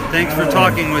for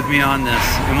talking with me on this.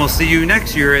 And we'll see you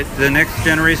next year at the Next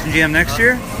Generation Jam next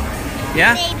year?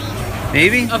 Yeah?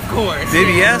 Maybe. Maybe? Of course.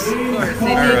 Maybe yes? Of course.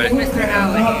 They All did right. Mr.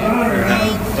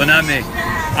 Hallahan. Well, not me.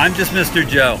 I'm just Mr.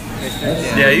 Joe.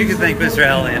 Yeah, you can thank Mr.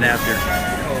 Hallahan after.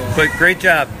 But great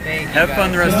job. Thank you, Have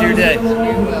fun guys. the rest of your day. You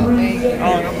will. Thank you.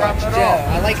 Oh, no problem at Joe, all.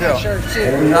 I like that shirt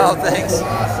too. Oh, thanks.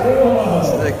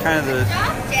 It's the kind of the.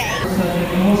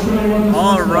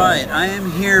 All right, I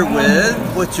am here with.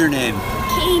 What's your name?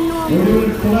 Kate Normal.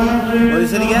 What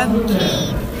is it again?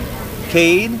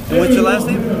 Cade. And what's your last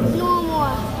name?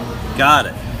 Normal. Got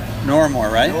it. Normore,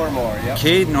 right? Normore, yep.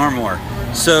 Cade Normore.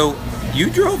 So you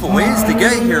drove a ways to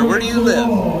get here. Where do you live?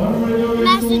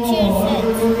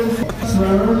 Massachusetts.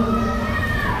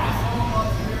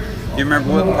 Do you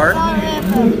remember what part? Fall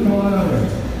River.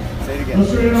 Say it again.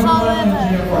 Fall River.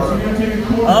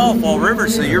 Oh, Fall River.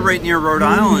 So you're right near Rhode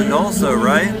Island, also,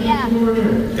 right? Yeah.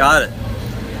 Got it.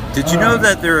 Did you know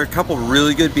that there are a couple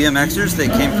really good BMXers that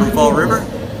came from Fall River?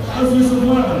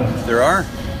 There are.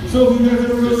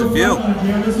 There's a few.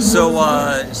 So,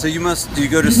 so you must. Do you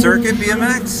go to Circuit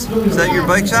BMX? Is that your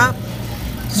bike shop?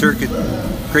 Circuit.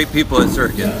 Great people at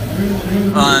Circuit.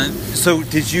 So,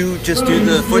 did you just do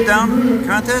the foot down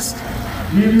contest?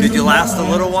 Did you last a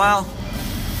little while?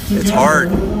 It's hard.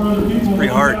 It's pretty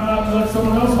hard.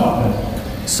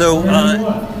 So,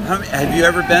 have you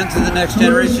ever been to the Next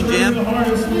Generation Jam? No.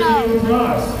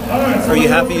 Are you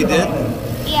happy you did?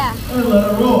 Yeah.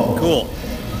 Cool.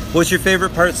 What's your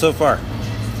favorite part so far?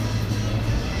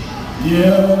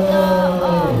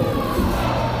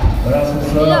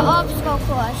 The obstacle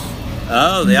course.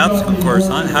 Oh, the obstacle course,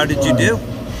 huh? How did you do?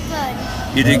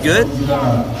 Good. You did good?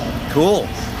 Cool.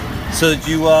 So did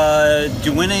you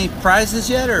win any prizes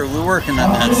yet, or are we working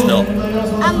on that still?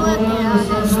 I'm working on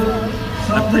this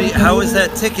too. I'm pretty. How is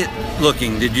that ticket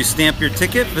looking? Did you stamp your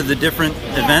ticket for the different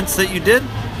events that you did?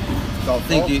 I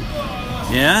think you.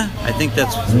 Yeah, I think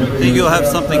you'll have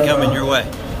something coming your way.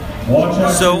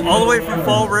 So all the way from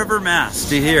Fall River, Mass,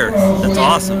 to here. That's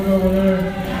awesome.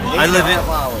 I live in.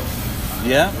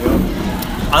 Yeah.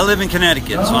 I live in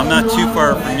Connecticut, so I'm not too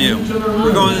far from you.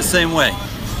 We're going the same way.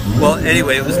 Well,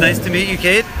 anyway, it was nice to meet you,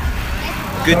 Kate.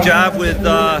 Good job with.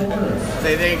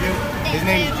 Say thank you. His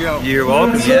name's Joe. You're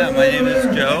welcome. Yeah, my name is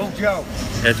Joe. Joe.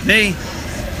 That's me.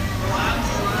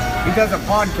 He does a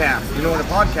podcast. You know what a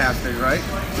podcast is, right?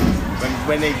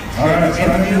 When they do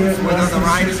interviews with other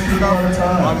riders and stuff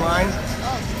online.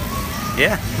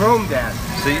 Yeah. Chrome Dad.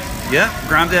 So, yeah,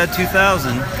 Gromdad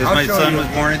 2000, because I'll my show son you. was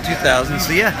born in 2000.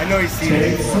 So yeah, I know you've seen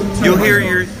it before.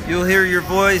 you'll hear your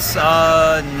voice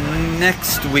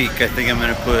next week. I think I'm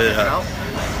gonna put it up.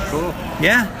 Cool.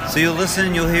 Yeah, so you'll listen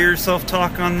and you'll hear yourself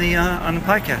talk on the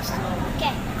podcast.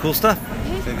 Okay. Cool stuff.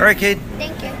 All right, Kate.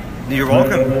 Thank you. You're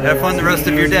welcome. Have fun the rest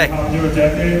of your day.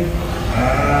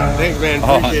 Thanks, man.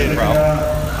 Oh, Appreciate no it.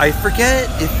 problem. I forget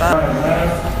if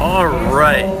I. All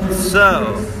right,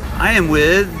 so I am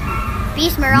with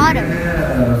Beast Marauder.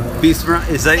 Beast.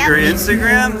 Is that Yep. your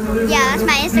Instagram? Yeah, that's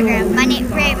my Instagram.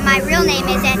 My real name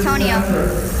is Antonio.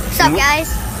 What's up, guys?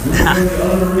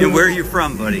 And where are you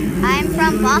from, buddy? I'm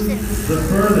from Boston.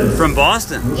 From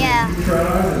Boston.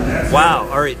 Yeah. Wow.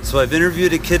 All right. So I've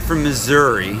interviewed a kid from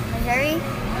Missouri, Missouri?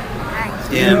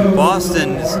 Nice. and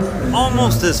Boston is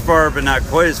almost as far, but not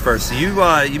quite as far. So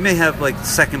you may have like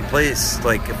second place,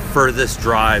 like furthest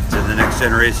drive to the Next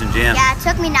Generation Jam. Yeah, it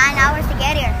took me 9 hours to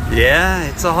get here. Yeah,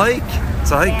 it's a hike.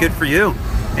 It's a hike. Good for you.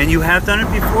 And you have done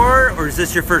it before, or is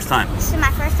this your first time? This is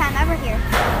my first time ever here.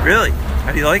 Really?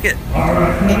 How do you like it?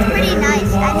 It's pretty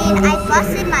nice. I mean, I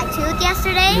busted my tooth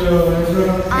yesterday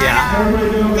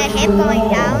on the hip going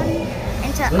down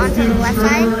onto the left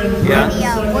side in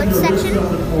the wood section.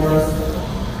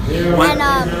 What? And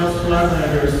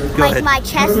Go like ahead. my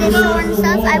chest is sore and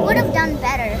stuff. I would have done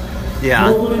better,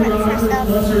 Yeah. for stuff.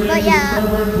 But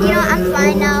yeah, I'm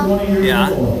fine now.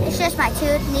 Yeah. It's just my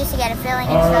tooth needs to get a filling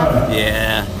and stuff.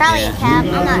 Yeah. Probably a cap.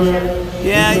 I'm not sure.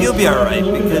 Yeah, you'll be all right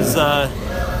because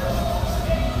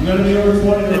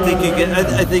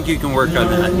I think you can work on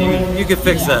that. You can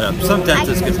fix that up. Some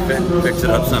dentists can fix it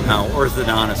up somehow.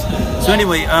 Orthodontist. So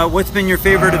anyway, what's been your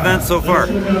favorite event so far?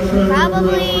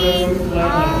 Probably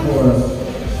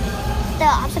the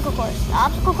obstacle course. The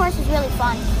obstacle course is really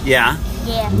fun. Yeah.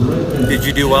 Yeah. Did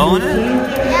you do well in it?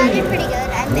 Yeah, I did pretty good.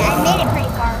 I made it pretty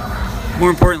far. More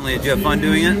importantly, did you have fun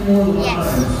doing it?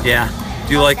 Yes. Yeah.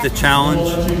 Do you like the challenge?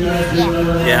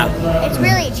 Yeah. Yeah. It's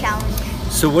really a challenge.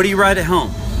 So what do you ride at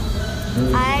home?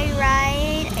 I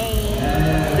ride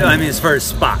as far as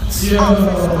spots. for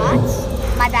spots.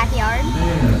 My backyard.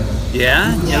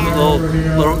 Yeah? You have little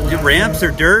ramps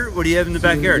or dirt? What do you have in the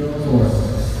backyard?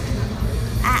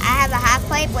 I have a half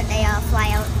pipe when they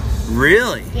fly out.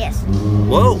 Really? Yes.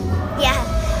 Whoa. Yeah.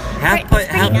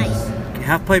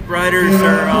 Half pipe riders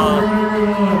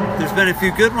are. There's been a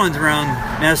few good ones around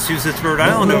Massachusetts, Rhode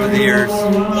Island over the years.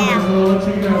 Yeah.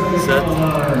 So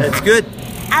that's good.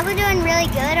 I've been doing really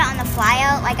good on the fly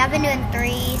out. Like I've been doing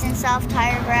threes and stuff,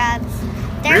 tire grabs.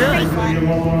 They're Really? pretty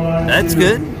fun. That's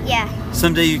good. Yeah.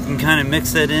 Someday you can kind of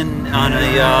mix that in on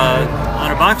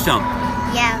a box jump,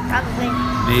 Yeah, probably.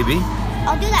 maybe.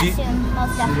 I'll do that soon,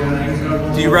 most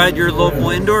definitely. Do you ride your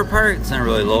local indoor park? It's not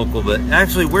really local, but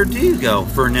actually, where do you go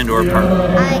for an indoor park?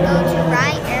 I go to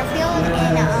Rye Airfield in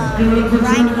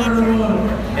Rye, New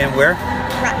Hampshire. And where?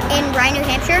 In Rye, New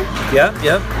Hampshire. Yep,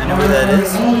 I know where that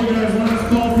is.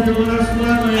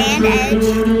 And Edge.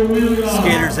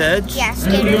 Skater's Edge? Yeah,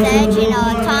 Skater's Edge in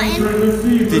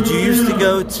Taunton. Did you used to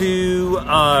go to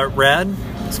Rad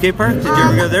Skate Park? Did you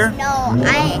ever go there? No,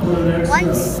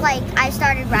 once I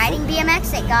started riding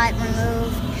BMX, it got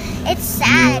removed. It's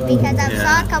sad because I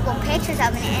saw a couple pictures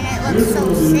of it and it looks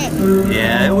so sick.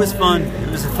 Yeah, it was fun.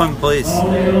 It was a fun place.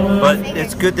 But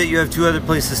it's good that you have two other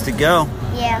places to go.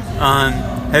 Yeah.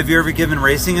 Have you ever given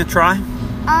racing a try?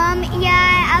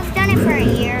 Yeah, I've done it for a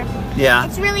year. Yeah.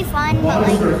 It's really fun, but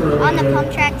on the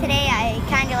pump track today, I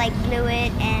kind of blew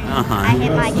it and I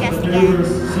hit my chest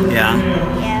again. Yeah.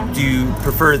 Yeah. Do you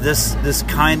prefer this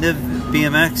kind of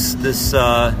BMX? This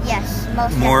yes,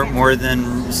 most more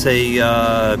than say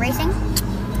racing?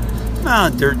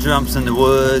 Dirt jumps in the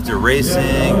woods or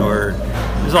racing or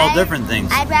there's all different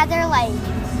things. I'd rather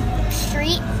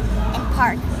street and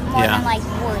park more than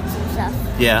woods and stuff.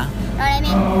 Yeah. Know what I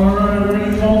mean?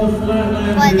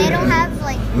 But they don't have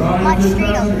much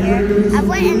street over here. I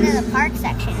went into the park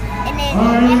section and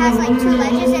it has 2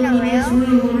 ledges and a rail.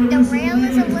 The rail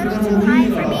is a little too high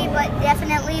for me, but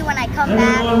definitely when I come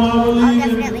back, I'll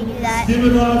definitely do that.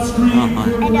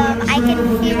 And I can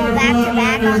feel back to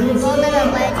back on both of the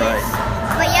ledges.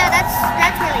 But yeah, that's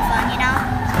really fun,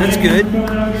 That's good.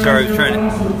 Sorry, I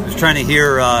was trying to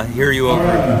hear you over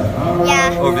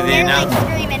the announcement.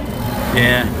 Screaming.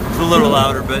 Yeah. It's a little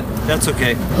louder, but that's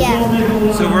okay.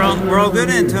 Yeah. So we're all good,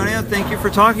 Antonio. Thank you for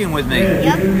talking with me.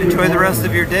 Yep. Enjoy the rest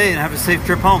of your day and have a safe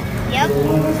trip home. Yep.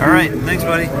 All right. Thanks,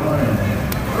 buddy.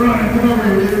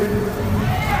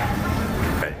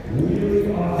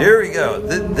 Here we go.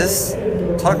 This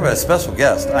talk about a special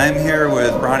guest. I am here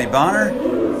with Ronnie Bonner,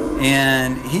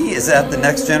 and he is at the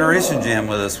Next Generation Jam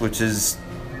with us, which is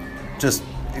just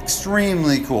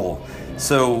extremely cool.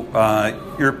 So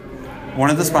you're one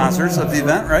of the sponsors of the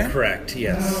event, right? Correct,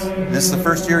 yes. This is the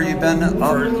first year you've been up?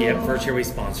 First year we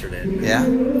sponsored it. Yeah?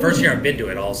 First year I've been to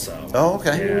it also. Oh,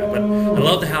 okay. Yeah, but I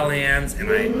love the Howlands, and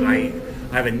I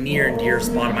have a near and dear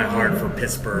spot in my heart for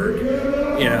Pittsburgh.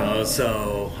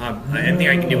 So anything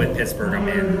I can do with Pittsburgh, I'm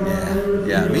in.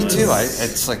 Yeah, me too.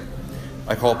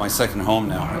 I call it my second home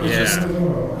now.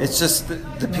 It's just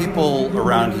the people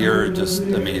around here are just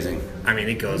amazing. I mean,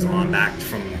 it goes on back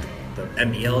from the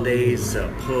MEL days,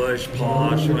 Push,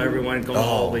 Posh, everyone going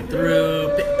all the way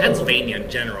through. Pennsylvania in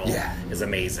general is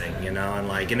amazing, and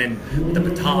then with the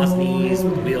Potosnies,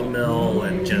 with the Wheel Mill,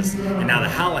 and now the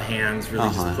Hallahans really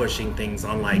just pushing things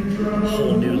on a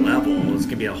whole new level. It's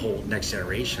gonna be a whole next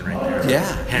generation right there. Yeah.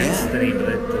 Hence the name of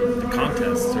the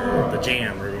contest or the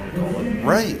jam, or whatever you want to call it.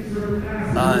 Right.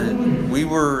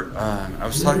 I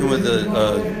was talking with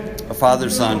a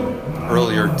father-son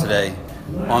earlier today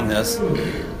on this,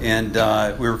 and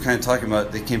we were kind of talking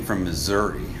about they came from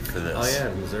Missouri for this. Oh yeah,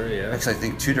 Missouri, yeah. Actually, I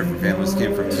think 2 different families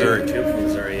came from Missouri. Two from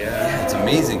Missouri, yeah. Yeah, it's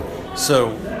amazing.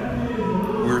 So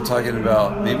we were talking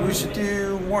about maybe we should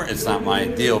do more. It's not my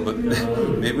deal, but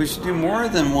maybe we should do more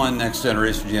than one Next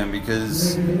Generation Jam,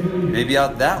 because maybe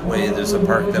out that way there's a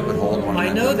park that would hold one.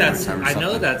 I know that's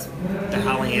the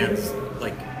Howlands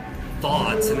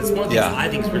thoughts, and it's one of the things I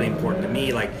think is really important to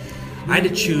me. I had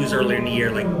to choose earlier in the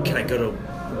year, like, can I go to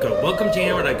Welcome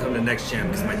Jam or do I come to Next Jam?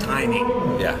 Because my timing,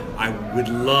 I would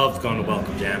love going to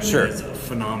Welcome Jam. Sure. It's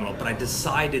phenomenal. But I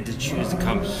decided to choose to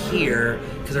come here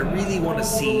because I really want to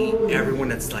see everyone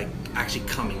that's like actually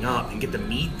coming up and get to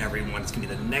meet everyone. It's going to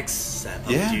be the next set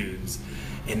of dudes.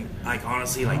 And like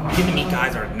honestly, like getting to meet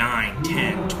guys are 9,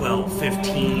 10, 12,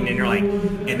 15, and you're like,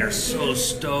 and they're so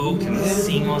stoked and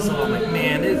seeing all this stuff. I'm like,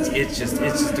 man, it's just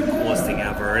the coolest thing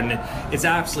ever, and it's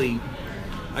absolutely,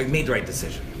 I made the right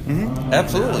decision. Mm-hmm.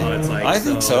 Absolutely, You know, it's like, I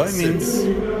think so. I mean,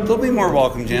 there'll be more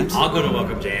Welcome Jams. I'll go to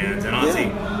Welcome Jams, and honestly,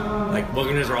 like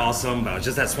Welcome Jams are awesome. But I was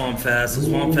just at Swamp Fest. So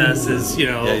Swamp Fest is,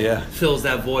 fills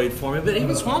that void for me. But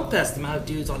even Swamp Fest, the amount of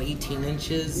dudes on 18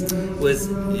 inches was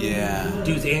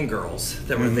dudes and girls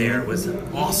that were there was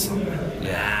awesome,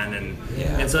 man.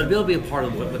 And so to be able to be a part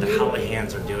of what the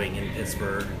Hallahans are doing in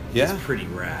Pittsburgh is pretty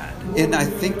rad. And I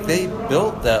think they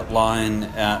built that line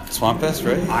at Swamp Fest,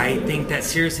 right? I think that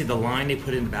seriously, the line they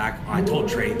put in the back, I told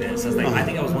Trey this. I was like, I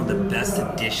think it was one of the best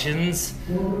additions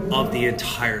of the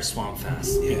entire Swamp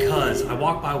Fest because I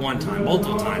walked by one time,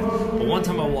 multiple times, but one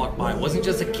time I walked by, it wasn't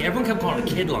just a kid. Everyone kept calling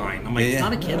it a kid line. I'm like, it's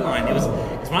not a kid line. It was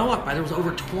because when I walked by, there was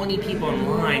over 20 people in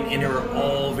line, and they were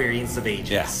all variants of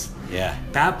ages.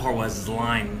 Bad part was the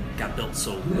line got built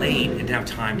so late, it didn't have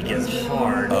time to get as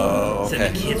hard. So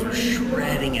the kids were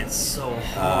shredding it so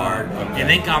hard. And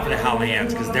thank God for the Hallahans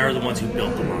because they're the ones who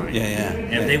built the line.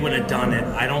 And if they would have done it,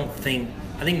 I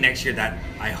think next year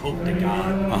I hope to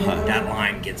God that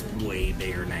line gets way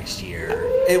bigger next year.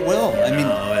 It will. I mean,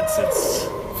 it's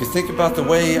if you think about the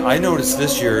way I noticed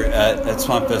this year at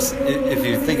Swamp Fest, if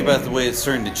you think about the way it's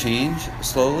starting to change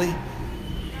slowly,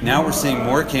 now we're seeing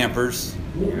more campers.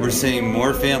 We're seeing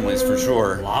more families for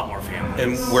sure. A lot more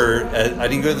families. And I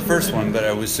didn't go to the first one, but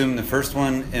I would assume the first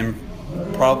one and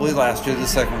probably last year the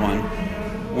second one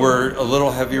were a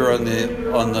little heavier on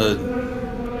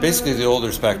the basically the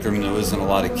older spectrum. There wasn't a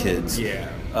lot of kids.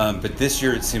 But this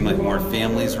year it seemed like more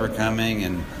families were coming,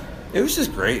 and it was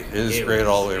just great. It was great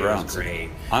all the way around. It was great.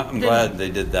 I'm glad they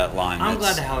did that line. I'm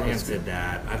glad the Hallahans did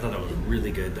that. I thought that was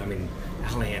really good. I mean,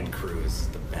 Hallahan crew is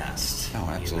the best. Oh,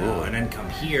 absolutely. You know? And then come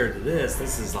here to this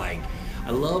is like,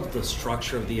 I love the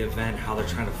structure of the event, how they're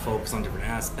trying to focus on different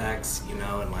aspects,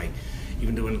 and like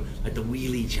even doing like the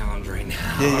wheelie challenge right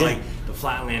now, like the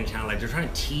flatland challenge. Like they're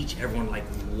trying to teach everyone like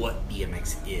what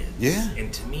BMX is.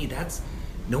 And to me, that's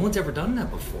no one's ever done that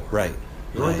before. Right.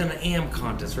 You've always done an AM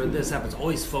contest or this happens.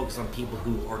 Always focus on people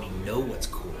who already know what's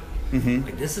cool.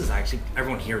 Like this is actually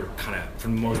everyone here kind of for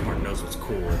the most part knows what's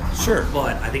cool. Sure.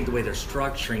 But I think the way they're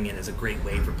structuring it is a great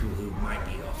way for people who might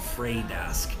be afraid to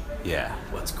ask.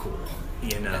 What's cool?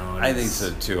 I think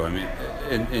so too. I mean,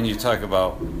 and you talk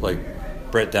about like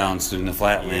Brett Downs doing the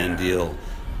Flatland deal.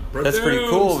 That's pretty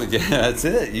cool. Yeah, that's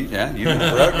it. You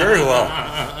know very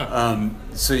well.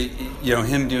 So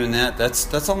him doing that,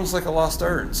 that's almost like a lost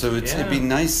art. So it'd be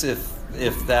nice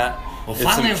if that. Well,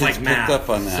 Flatland's like math, up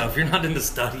on that. So if you're not into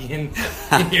studying,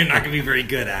 you're not going to be very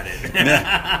good at it.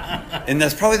 And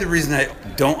that's probably the reason I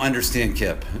don't understand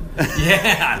Kip.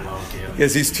 I love Kip.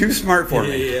 Because he's too smart for me.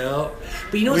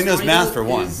 But you know he knows math for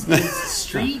one.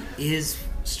 Street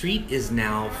is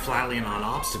now Flatland on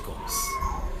obstacles.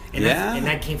 And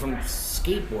that came from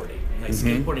skateboarding. Like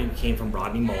skateboarding came from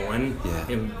Rodney Mullen,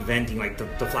 inventing like the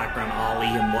flat ground ollie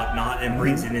and whatnot, and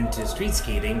brings it into street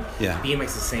skating. BMX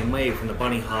the same way, from the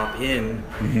bunny hop in,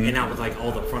 and now with like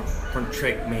all the front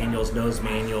trick manuals, nose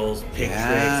manuals, pig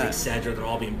tricks, etc. They're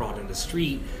all being brought into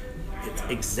street. It's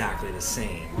exactly the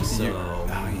same. So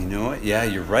you know what? Yeah,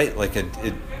 you're right. Like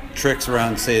it tricks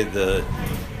around, say the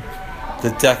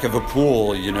deck of a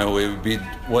pool. It would be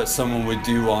what someone would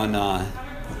do on.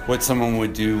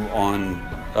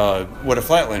 What a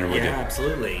Flatlander would do. Yeah,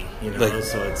 absolutely.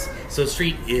 So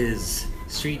street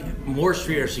more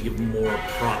streeters should give more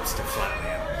props to Flatland.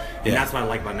 And that's what I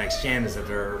like about Next Gen is that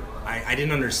I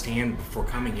didn't understand before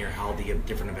coming here how the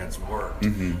different events worked.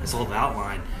 I saw the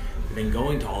outline, and then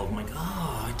going to all of them, like,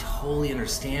 I totally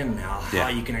understand now how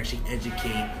you can actually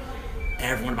educate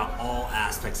everyone about all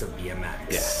aspects of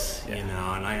BMX. And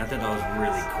I thought that was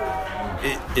really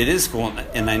cool. It is cool,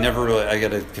 and I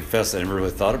got to confess, I never really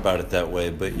thought about it that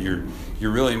way. But you're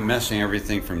really meshing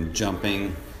everything from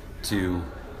jumping to,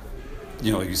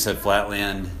 like you said,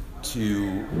 Flatland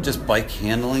to just bike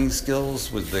handling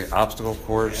skills with the obstacle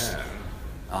course,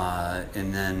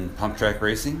 and then pump track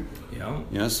racing.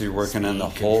 So you're working on the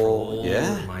whole,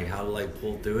 and like how to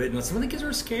pull through it. And some of the kids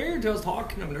were scared. I was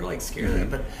talking to them, they're scared of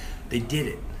it, but they did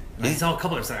it. And I saw a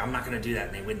couple of them say, "I'm not going to do that,"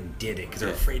 and they went and did it because they're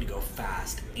afraid to go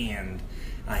fast and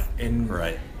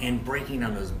breaking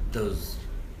down those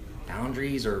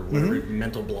boundaries or whatever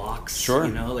mental blocks. Sure.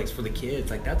 You know, like for the kids,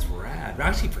 like that's rad. But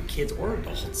actually for kids or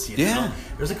adults, you know.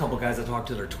 There's a couple guys I talked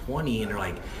to that are 20 and they're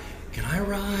like, can I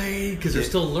ride? Because they're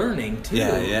still learning too.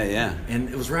 Yeah. And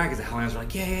it was rad because the Hellhounds were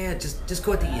like, yeah, just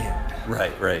go at the end.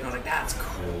 Right. And I was like, that's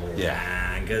cool,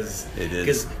 man. Because it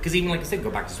is. Because even like I said, go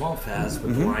back to Swamp Fest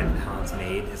with the line Hellhounds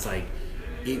made. It's like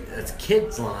it's a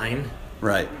kids line.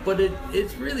 Right. But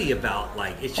it's really about,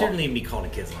 like, it shouldn't even be called a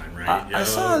kids line, right? I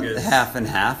saw half and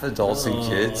half, adults and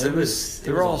kids.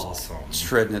 They were all awesome.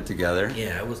 shredding it together.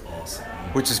 Yeah, it was awesome.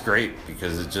 Which is great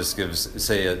because it just gives,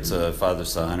 say it's a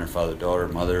father-son or father-daughter,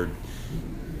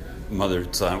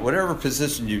 mother-son, whatever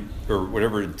position or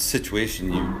whatever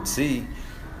situation you see,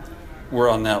 we're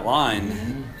on that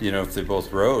line, you know, if they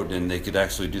both rode and they could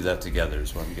actually do that together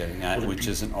is what I'm getting at, which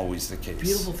isn't always the case. The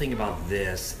beautiful thing about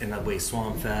this and the way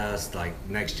Swamp Fest, like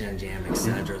Next Gen Jam,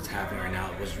 etc., is happening right now,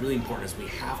 what's really important is we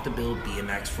have to build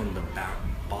BMX from the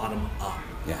bottom up.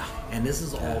 Yeah. And this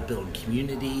is all building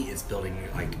community, it's building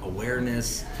like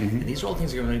awareness, and these are all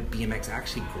things that are going to make BMX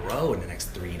actually grow in the next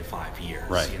 3 to 5 years.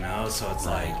 Right. You know, so it's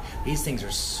like these things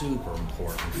are super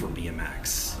important for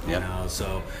BMX. You know,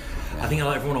 so I think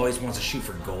everyone always wants to shoot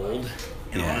for gold,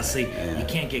 and honestly, you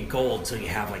can't get gold till you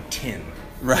have like tin.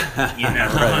 Right. You know,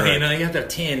 right. You know, you have to have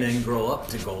tin and grow up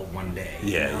to gold one day.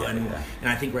 Yeah, And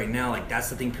I think right now, like that's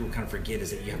the thing people kind of forget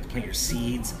is that you have to plant your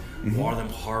seeds, water them,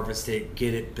 harvest it,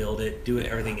 get it, build it, do it,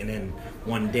 everything, and then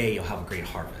one day you'll have a great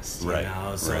harvest. Right. You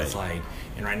know, so it's like,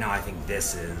 and right now I think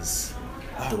this is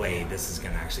the way this is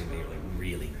going to actually be like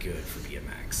really good for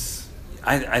BMX.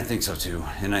 I think so too,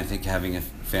 and I think having a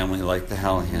family like the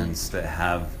Hellhounds that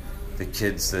have the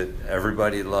kids that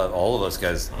everybody love, all of us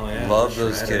guys love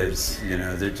those kids. You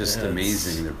know, they're just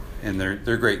amazing, and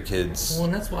they're great kids. Well,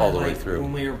 and that's why all the way through.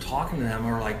 When we were talking to them,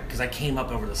 we were like, because I came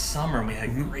up over the summer and we had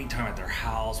a great time at their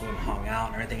house, we hung out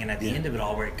and everything. And at the end of it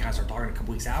all, we kind of started talking a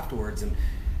couple weeks afterwards, and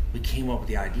we came up with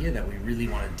the idea that we really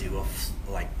want to do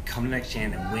come to Next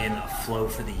Gen and win a flow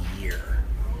for the year.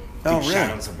 Oh, really?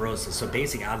 Shadow and Sabrosa. So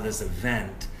basically, out of this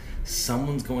event,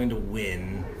 someone's going to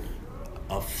win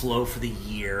a flow for the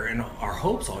year, and our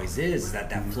hopes always is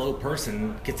that flow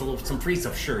person gets some free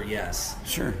stuff. Sure,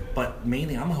 but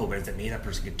mainly I'm hoping is that maybe that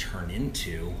person could turn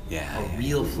into a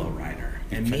real flow rider,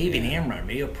 and maybe an AM rider,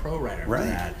 maybe a pro rider for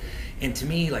that. And to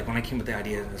me, like when I came with the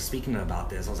idea of speaking about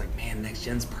this, I was like, man, Next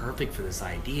Gen's perfect for this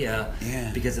idea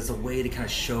because it's a way to kind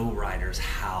of show riders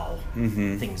how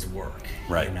things work,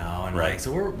 you know. And like,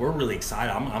 so we're really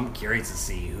excited. I'm curious to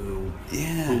see who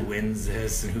wins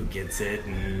this and who gets it,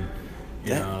 and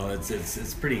you know,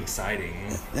 it's pretty exciting.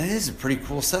 That is a pretty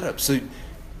cool setup. So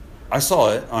I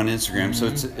saw it on Instagram. So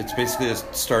it's basically a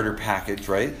starter package,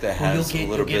 right? That has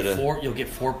you'll get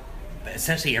four.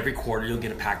 Essentially, every quarter you'll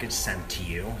get a package sent to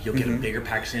you. You'll get a bigger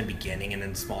package in the beginning, and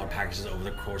then smaller packages over the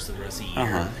course of the rest of the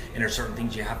year. And there's certain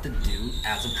things you have to do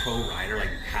as a pro rider, like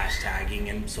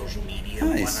hashtagging and social media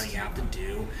and whatnot. You have to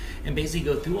do, and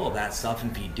basically go through all that stuff.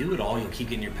 And if you do it all, you'll keep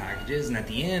getting your packages. And at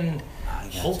the end,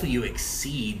 hopefully you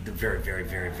exceed the very, very,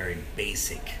 very, very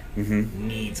basic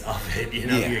needs of it. You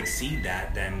know, if you exceed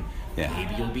that, then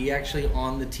maybe you'll be actually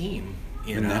on the team.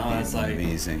 You know, it's like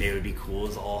amazing. It would be cool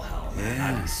as all hell, man.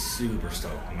 I'd be super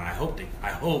stoked, and I hope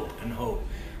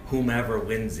whomever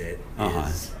wins it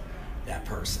is that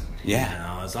person. Yeah. You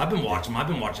know? So I've been watching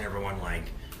everyone. Like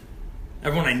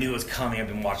everyone I knew was coming. I've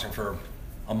been watching for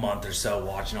a month or so,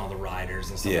 watching all the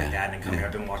riders and stuff like that, and then coming.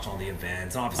 I've been watching all the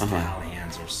events, and obviously the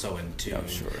Hellhounds are so in tune,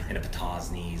 and the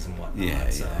Patosnies and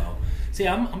whatnot. So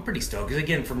I'm pretty stoked because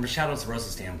again, from a Shadow and Sabrosa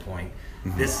standpoint.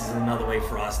 This is another way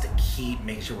for us to keep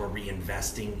making sure we're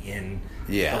reinvesting in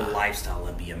the lifestyle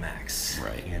of BMX.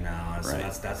 Right. You know, so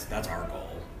that's our goal.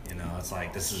 You know, it's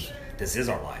like this is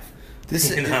our life.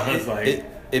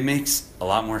 It makes a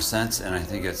lot more sense, and I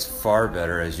think it's far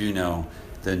better, as you know,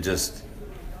 than just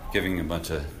giving a bunch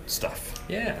of stuff.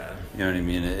 Yeah. You know what I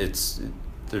mean?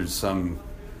 There's some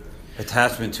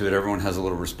attachment to it. Everyone has a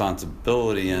little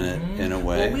responsibility in it in a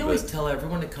way. Well, we always tell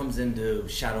everyone that comes into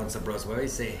Shadow and Sabrosa, we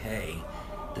always say, hey,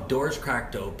 the door's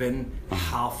cracked open.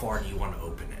 How far do you want to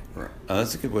open it? Right.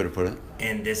 That's a good way to put it.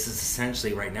 And this is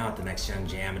essentially right now at the Next Gen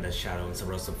Jam and the Shadow and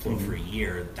Sabrosa flow for a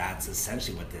year. That's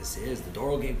essentially what this is. The door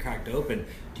will get cracked open.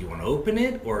 Do you want to open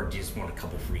it, or do you just want a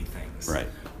couple free things? Right.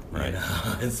 You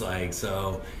know? It's like,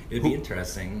 so it'd be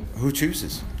interesting. Who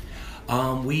chooses?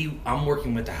 I'm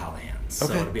working with the Hellhounds, so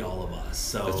it'll be all of us.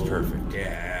 So that's perfect.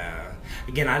 Yeah.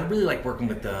 Again, I really like working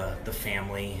with the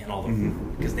family and all the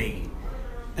because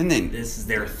this is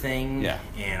their thing. Yeah.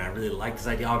 And I really like this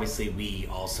idea. Obviously, we're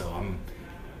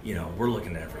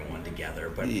looking at everyone together,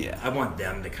 but I want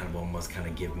them to kind of almost kind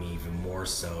of give me even more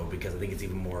so because I think it's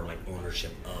even more like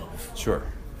ownership of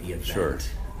the event Sure.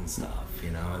 and stuff.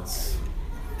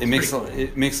 It makes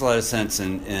a lot of sense,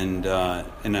 and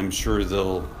I'm sure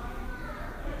they'll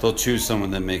choose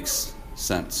someone that makes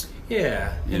sense.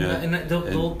 Yeah, You know, and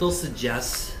they'll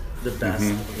suggest the best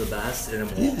of the best, and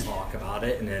then we'll talk about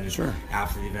it, and then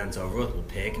after the event's over with, we'll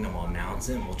pick, and then we'll announce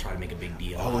it, and we'll try to make a big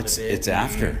deal out of it. It's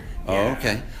after. Oh, Yeah.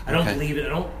 okay. I don't believe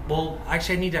it.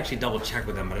 I need to actually double check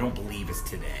with them, but I don't believe it's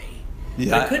today.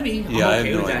 Yeah, But it could be. I'm I okay have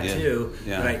no with that idea. too.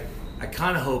 Yeah. But I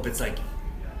kind of hope it's like,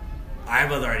 I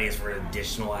have other ideas for an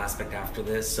additional aspect after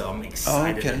this, so I'm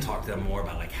excited to talk to them more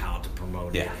about like how to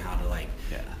promote it, and how to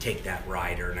take that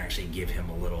rider and actually give him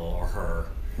a little, or her,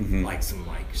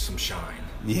 some shine.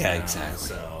 Yeah, exactly.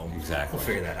 So exactly. we'll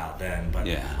figure that out then. But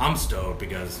Yeah. I'm stoked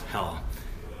because hell,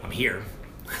 I'm here.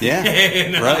 Yeah.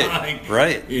 Right.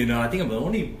 Right. I think I'm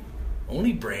the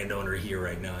only brand owner here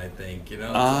right now. I think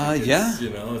yeah. It's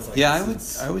like I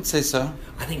would say so.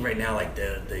 I think right now, like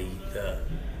the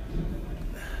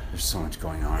There's so much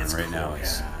going on right now.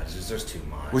 There's too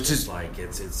much. Which is like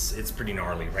it's pretty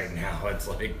gnarly right now. It's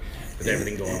like with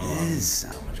everything going on. It is. So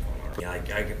much going on. Yeah, I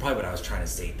probably what I was trying to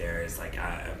state there is like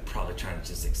I'm probably trying to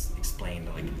just explain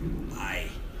like I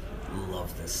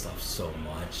love this stuff so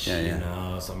much.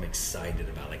 So I'm excited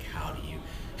about like how do you.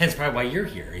 Hence probably why you're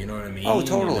here. You know what I mean? Oh,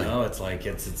 totally. It's like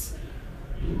it's.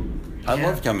 I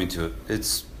love coming to it.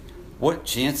 It's what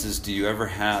chances do you ever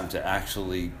have to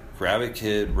actually grab a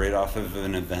kid right off of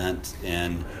an event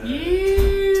and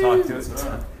talk to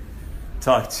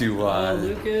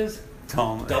Lucas.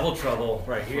 Tom. Double trouble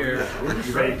right here.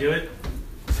 You ready to do it?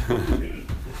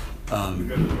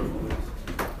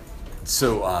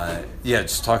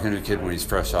 Just talking to a kid when he's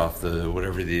fresh off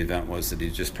whatever the event was that he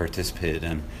just participated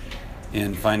in,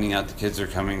 and finding out the kids are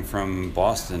coming from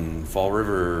Boston, Fall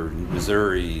River,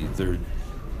 Missouri. They're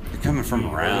coming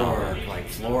from around, like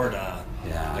Florida.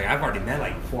 Yeah. Like I've already met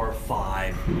like 4 or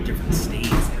 5 different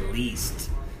states at least.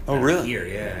 Oh, really? Here,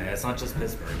 yeah. It's not just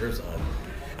Pittsburgh.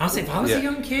 Honestly, if I was a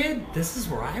young kid, this is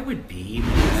where I would be.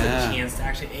 It's a chance to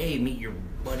actually, meet your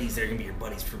buddies. They're gonna be your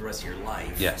buddies for the rest of your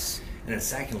life. Yes. And then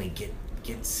secondly,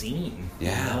 get seen.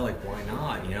 Yeah. Like why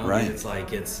not? Right. I mean, it's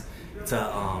like it's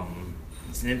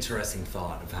an interesting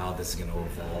thought of how this is gonna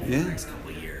evolve in the next couple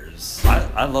of years.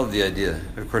 I love the idea.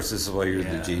 Of course, this is why you're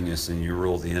the genius and you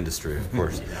rule the industry, of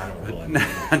course. I don't rule it.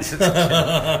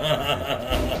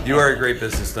 You are a great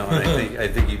business owner. I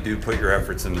think you do put your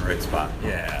efforts in the right spot.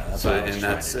 Yeah.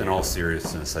 That's in all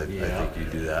seriousness. I think you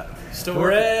do that. Still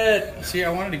Brett. See, I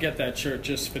wanted to get that shirt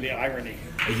just for the irony.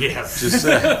 Yes. Just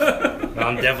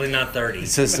I'm definitely not 30. It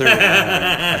says 30.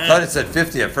 I thought it said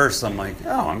 50 at first. I'm like,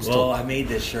 I'm still. Well, I made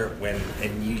this shirt in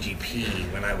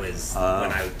UGP when I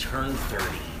turned 30.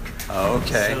 Oh,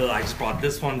 okay. So I just brought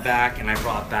this one back, and I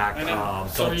brought back.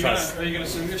 So are you gonna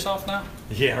sue yourself now?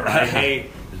 Yeah, right. Hey,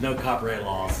 there's no copyright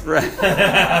laws. Right.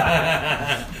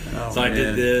 So I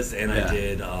did this, and I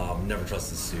did Never Trust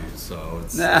the Suit. So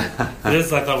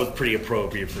this I thought was pretty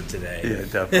appropriate for today. Yeah,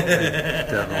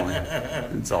 definitely.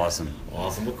 It's awesome.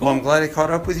 Awesome. Well, cool. Well, I'm glad I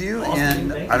caught up with you, Awesome.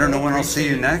 and Thank I don't you. know when I'll see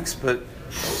you next, but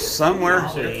somewhere.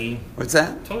 What's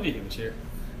that? I told you he was here.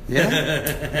 Yeah.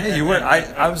 Hey, you were.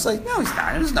 I was like, no, he's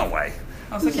not. There's no way.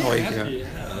 I was like,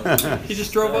 he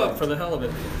just drove up for the hell of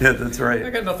it. Yeah, that's right. I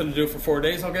got nothing to do for 4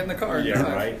 days. I'll get in the car. Yeah,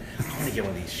 right. I want to get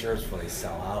one of these shirts before they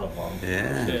sell out of them.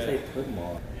 Yeah. They put them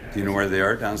on. Do you know where they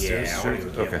are downstairs? Yeah, I want to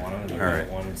get Okay. one. All right.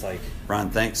 One. It's like Ron,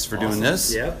 thanks for doing awesome.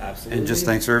 this. Yep, absolutely. And just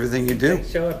thanks for everything you do.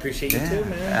 Thanks, Joe. I appreciate you too,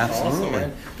 man. Absolutely. Awesome, man.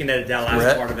 You can edit that last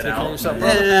Brett, part of it take care of out. yourself,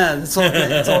 man. brother. Yeah, it's all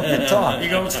good. It's all good talk. You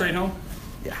going straight home?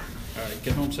 Yeah. All right,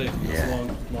 get home safe. Yeah.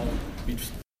 It's a long beach.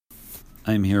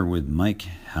 I'm here with Mike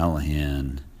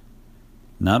Hallahan.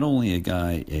 Not only a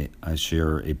guy I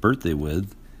share a birthday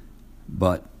with,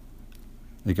 but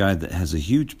a guy that has a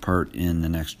huge part in the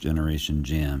Next Generation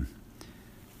Jam.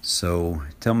 So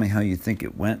tell me how you think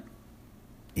it went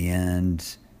and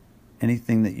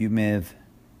anything that you may have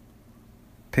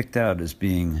picked out as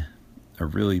being a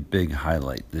really big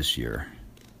highlight this year.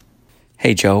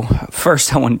 Hey, Joe.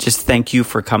 First, I want to just thank you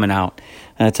for coming out.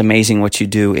 It's amazing what you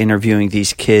do, interviewing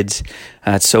these kids.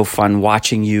 It's so fun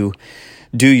watching you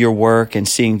do your work and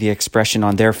seeing the expression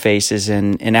on their faces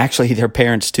and actually their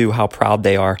parents, too, how proud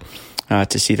they are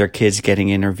to see their kids getting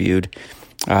interviewed.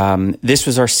 This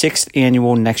was our 6th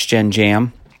annual Next Gen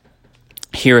Jam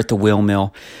here at the Wheel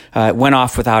Mill. It went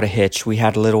off without a hitch. We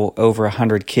had a little over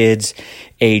 100 kids,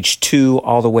 age 2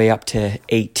 all the way up to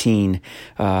 18.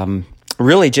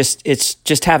 Really it's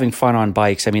just having fun on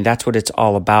bikes. I mean, that's what it's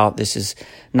all about. This is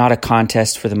not a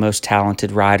contest for the most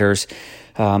talented riders.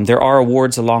 There are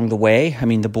awards along the way. I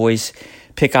mean, the boys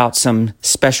pick out some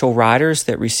special riders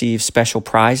that receive special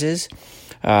prizes.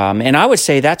 And I would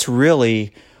say that's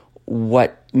really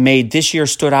what made this year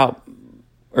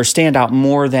stand out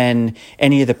more than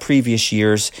any of the previous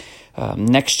years,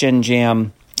 Next Gen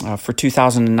Jam for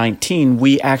 2019,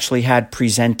 we actually had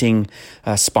presenting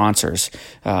sponsors.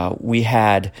 We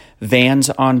had Vans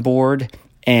on board,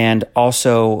 and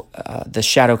also the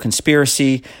Shadow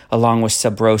Conspiracy, along with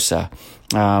Sub Rosa.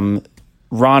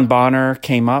 Ron Bonner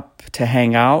came up to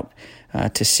hang out,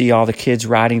 to see all the kids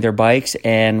riding their bikes,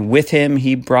 and with him,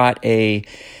 he brought a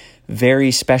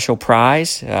very special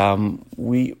prize.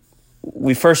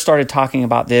 We first started talking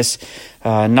about this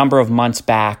a number of months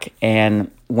back, and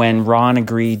when Ron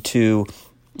agreed to,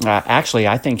 actually,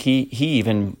 I think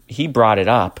he brought it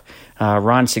up.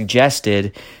 Ron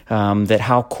suggested that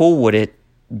how cool would it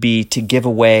be to give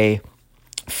away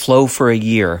Flow for a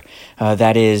Year,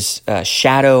 that is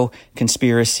Shadow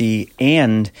Conspiracy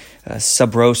and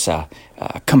Sub Rosa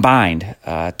combined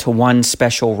to one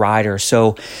special rider.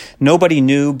 So nobody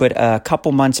knew, but a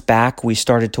couple months back we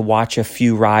started to watch a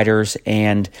few riders,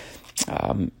 and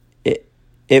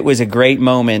it was a great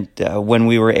moment when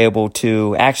we were able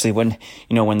to, actually when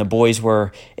the boys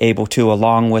were able to,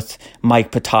 along with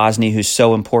Mike Potosny, who's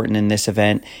so important in this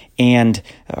event, and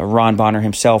Ron Bonner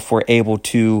himself, were able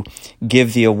to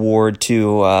give the award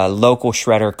to local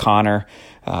shredder Connor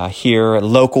here, a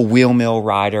local wheel mill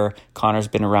rider. Connor's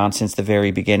been around since the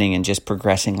very beginning and just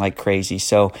progressing like crazy.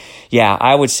 So yeah,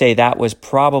 I would say that was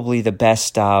probably the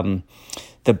best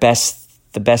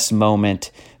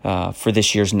moment for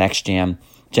this year's Next Gen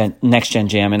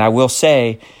Jam. And I will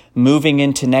say, moving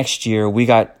into next year, we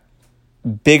got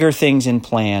bigger things in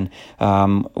plan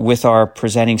with our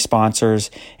presenting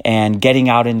sponsors and getting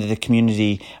out into the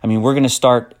community. I mean, we're going to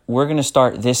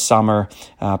start this summer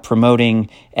promoting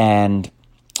and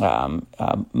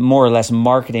more or less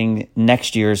marketing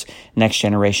next year's Next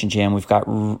Generation Jam. We've got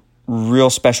real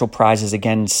special prizes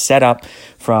again set up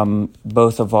from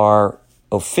both of our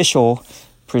official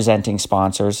presenting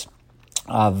sponsors,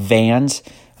 Vans.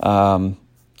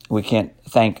 We can't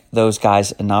thank those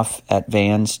guys enough at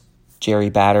Vans,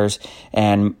 Jerry Batters,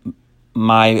 and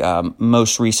my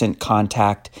most recent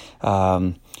contact,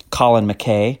 Colin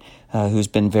McKay, who's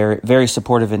been very, very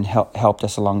supportive and helped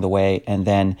us along the way. And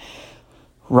then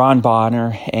Ron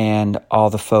Bonner and all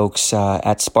the folks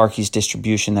at Sparky's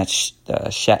Distribution, that's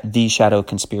the Shadow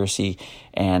Conspiracy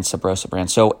and Sub Rosa brand.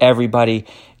 So everybody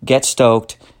get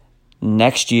stoked.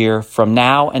 Next year, from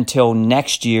now until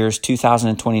next year's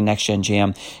 2020 Next Gen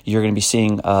Jam, you're going to be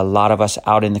seeing a lot of us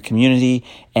out in the community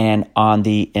and on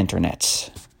the internets.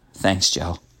 Thanks,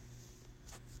 Joe.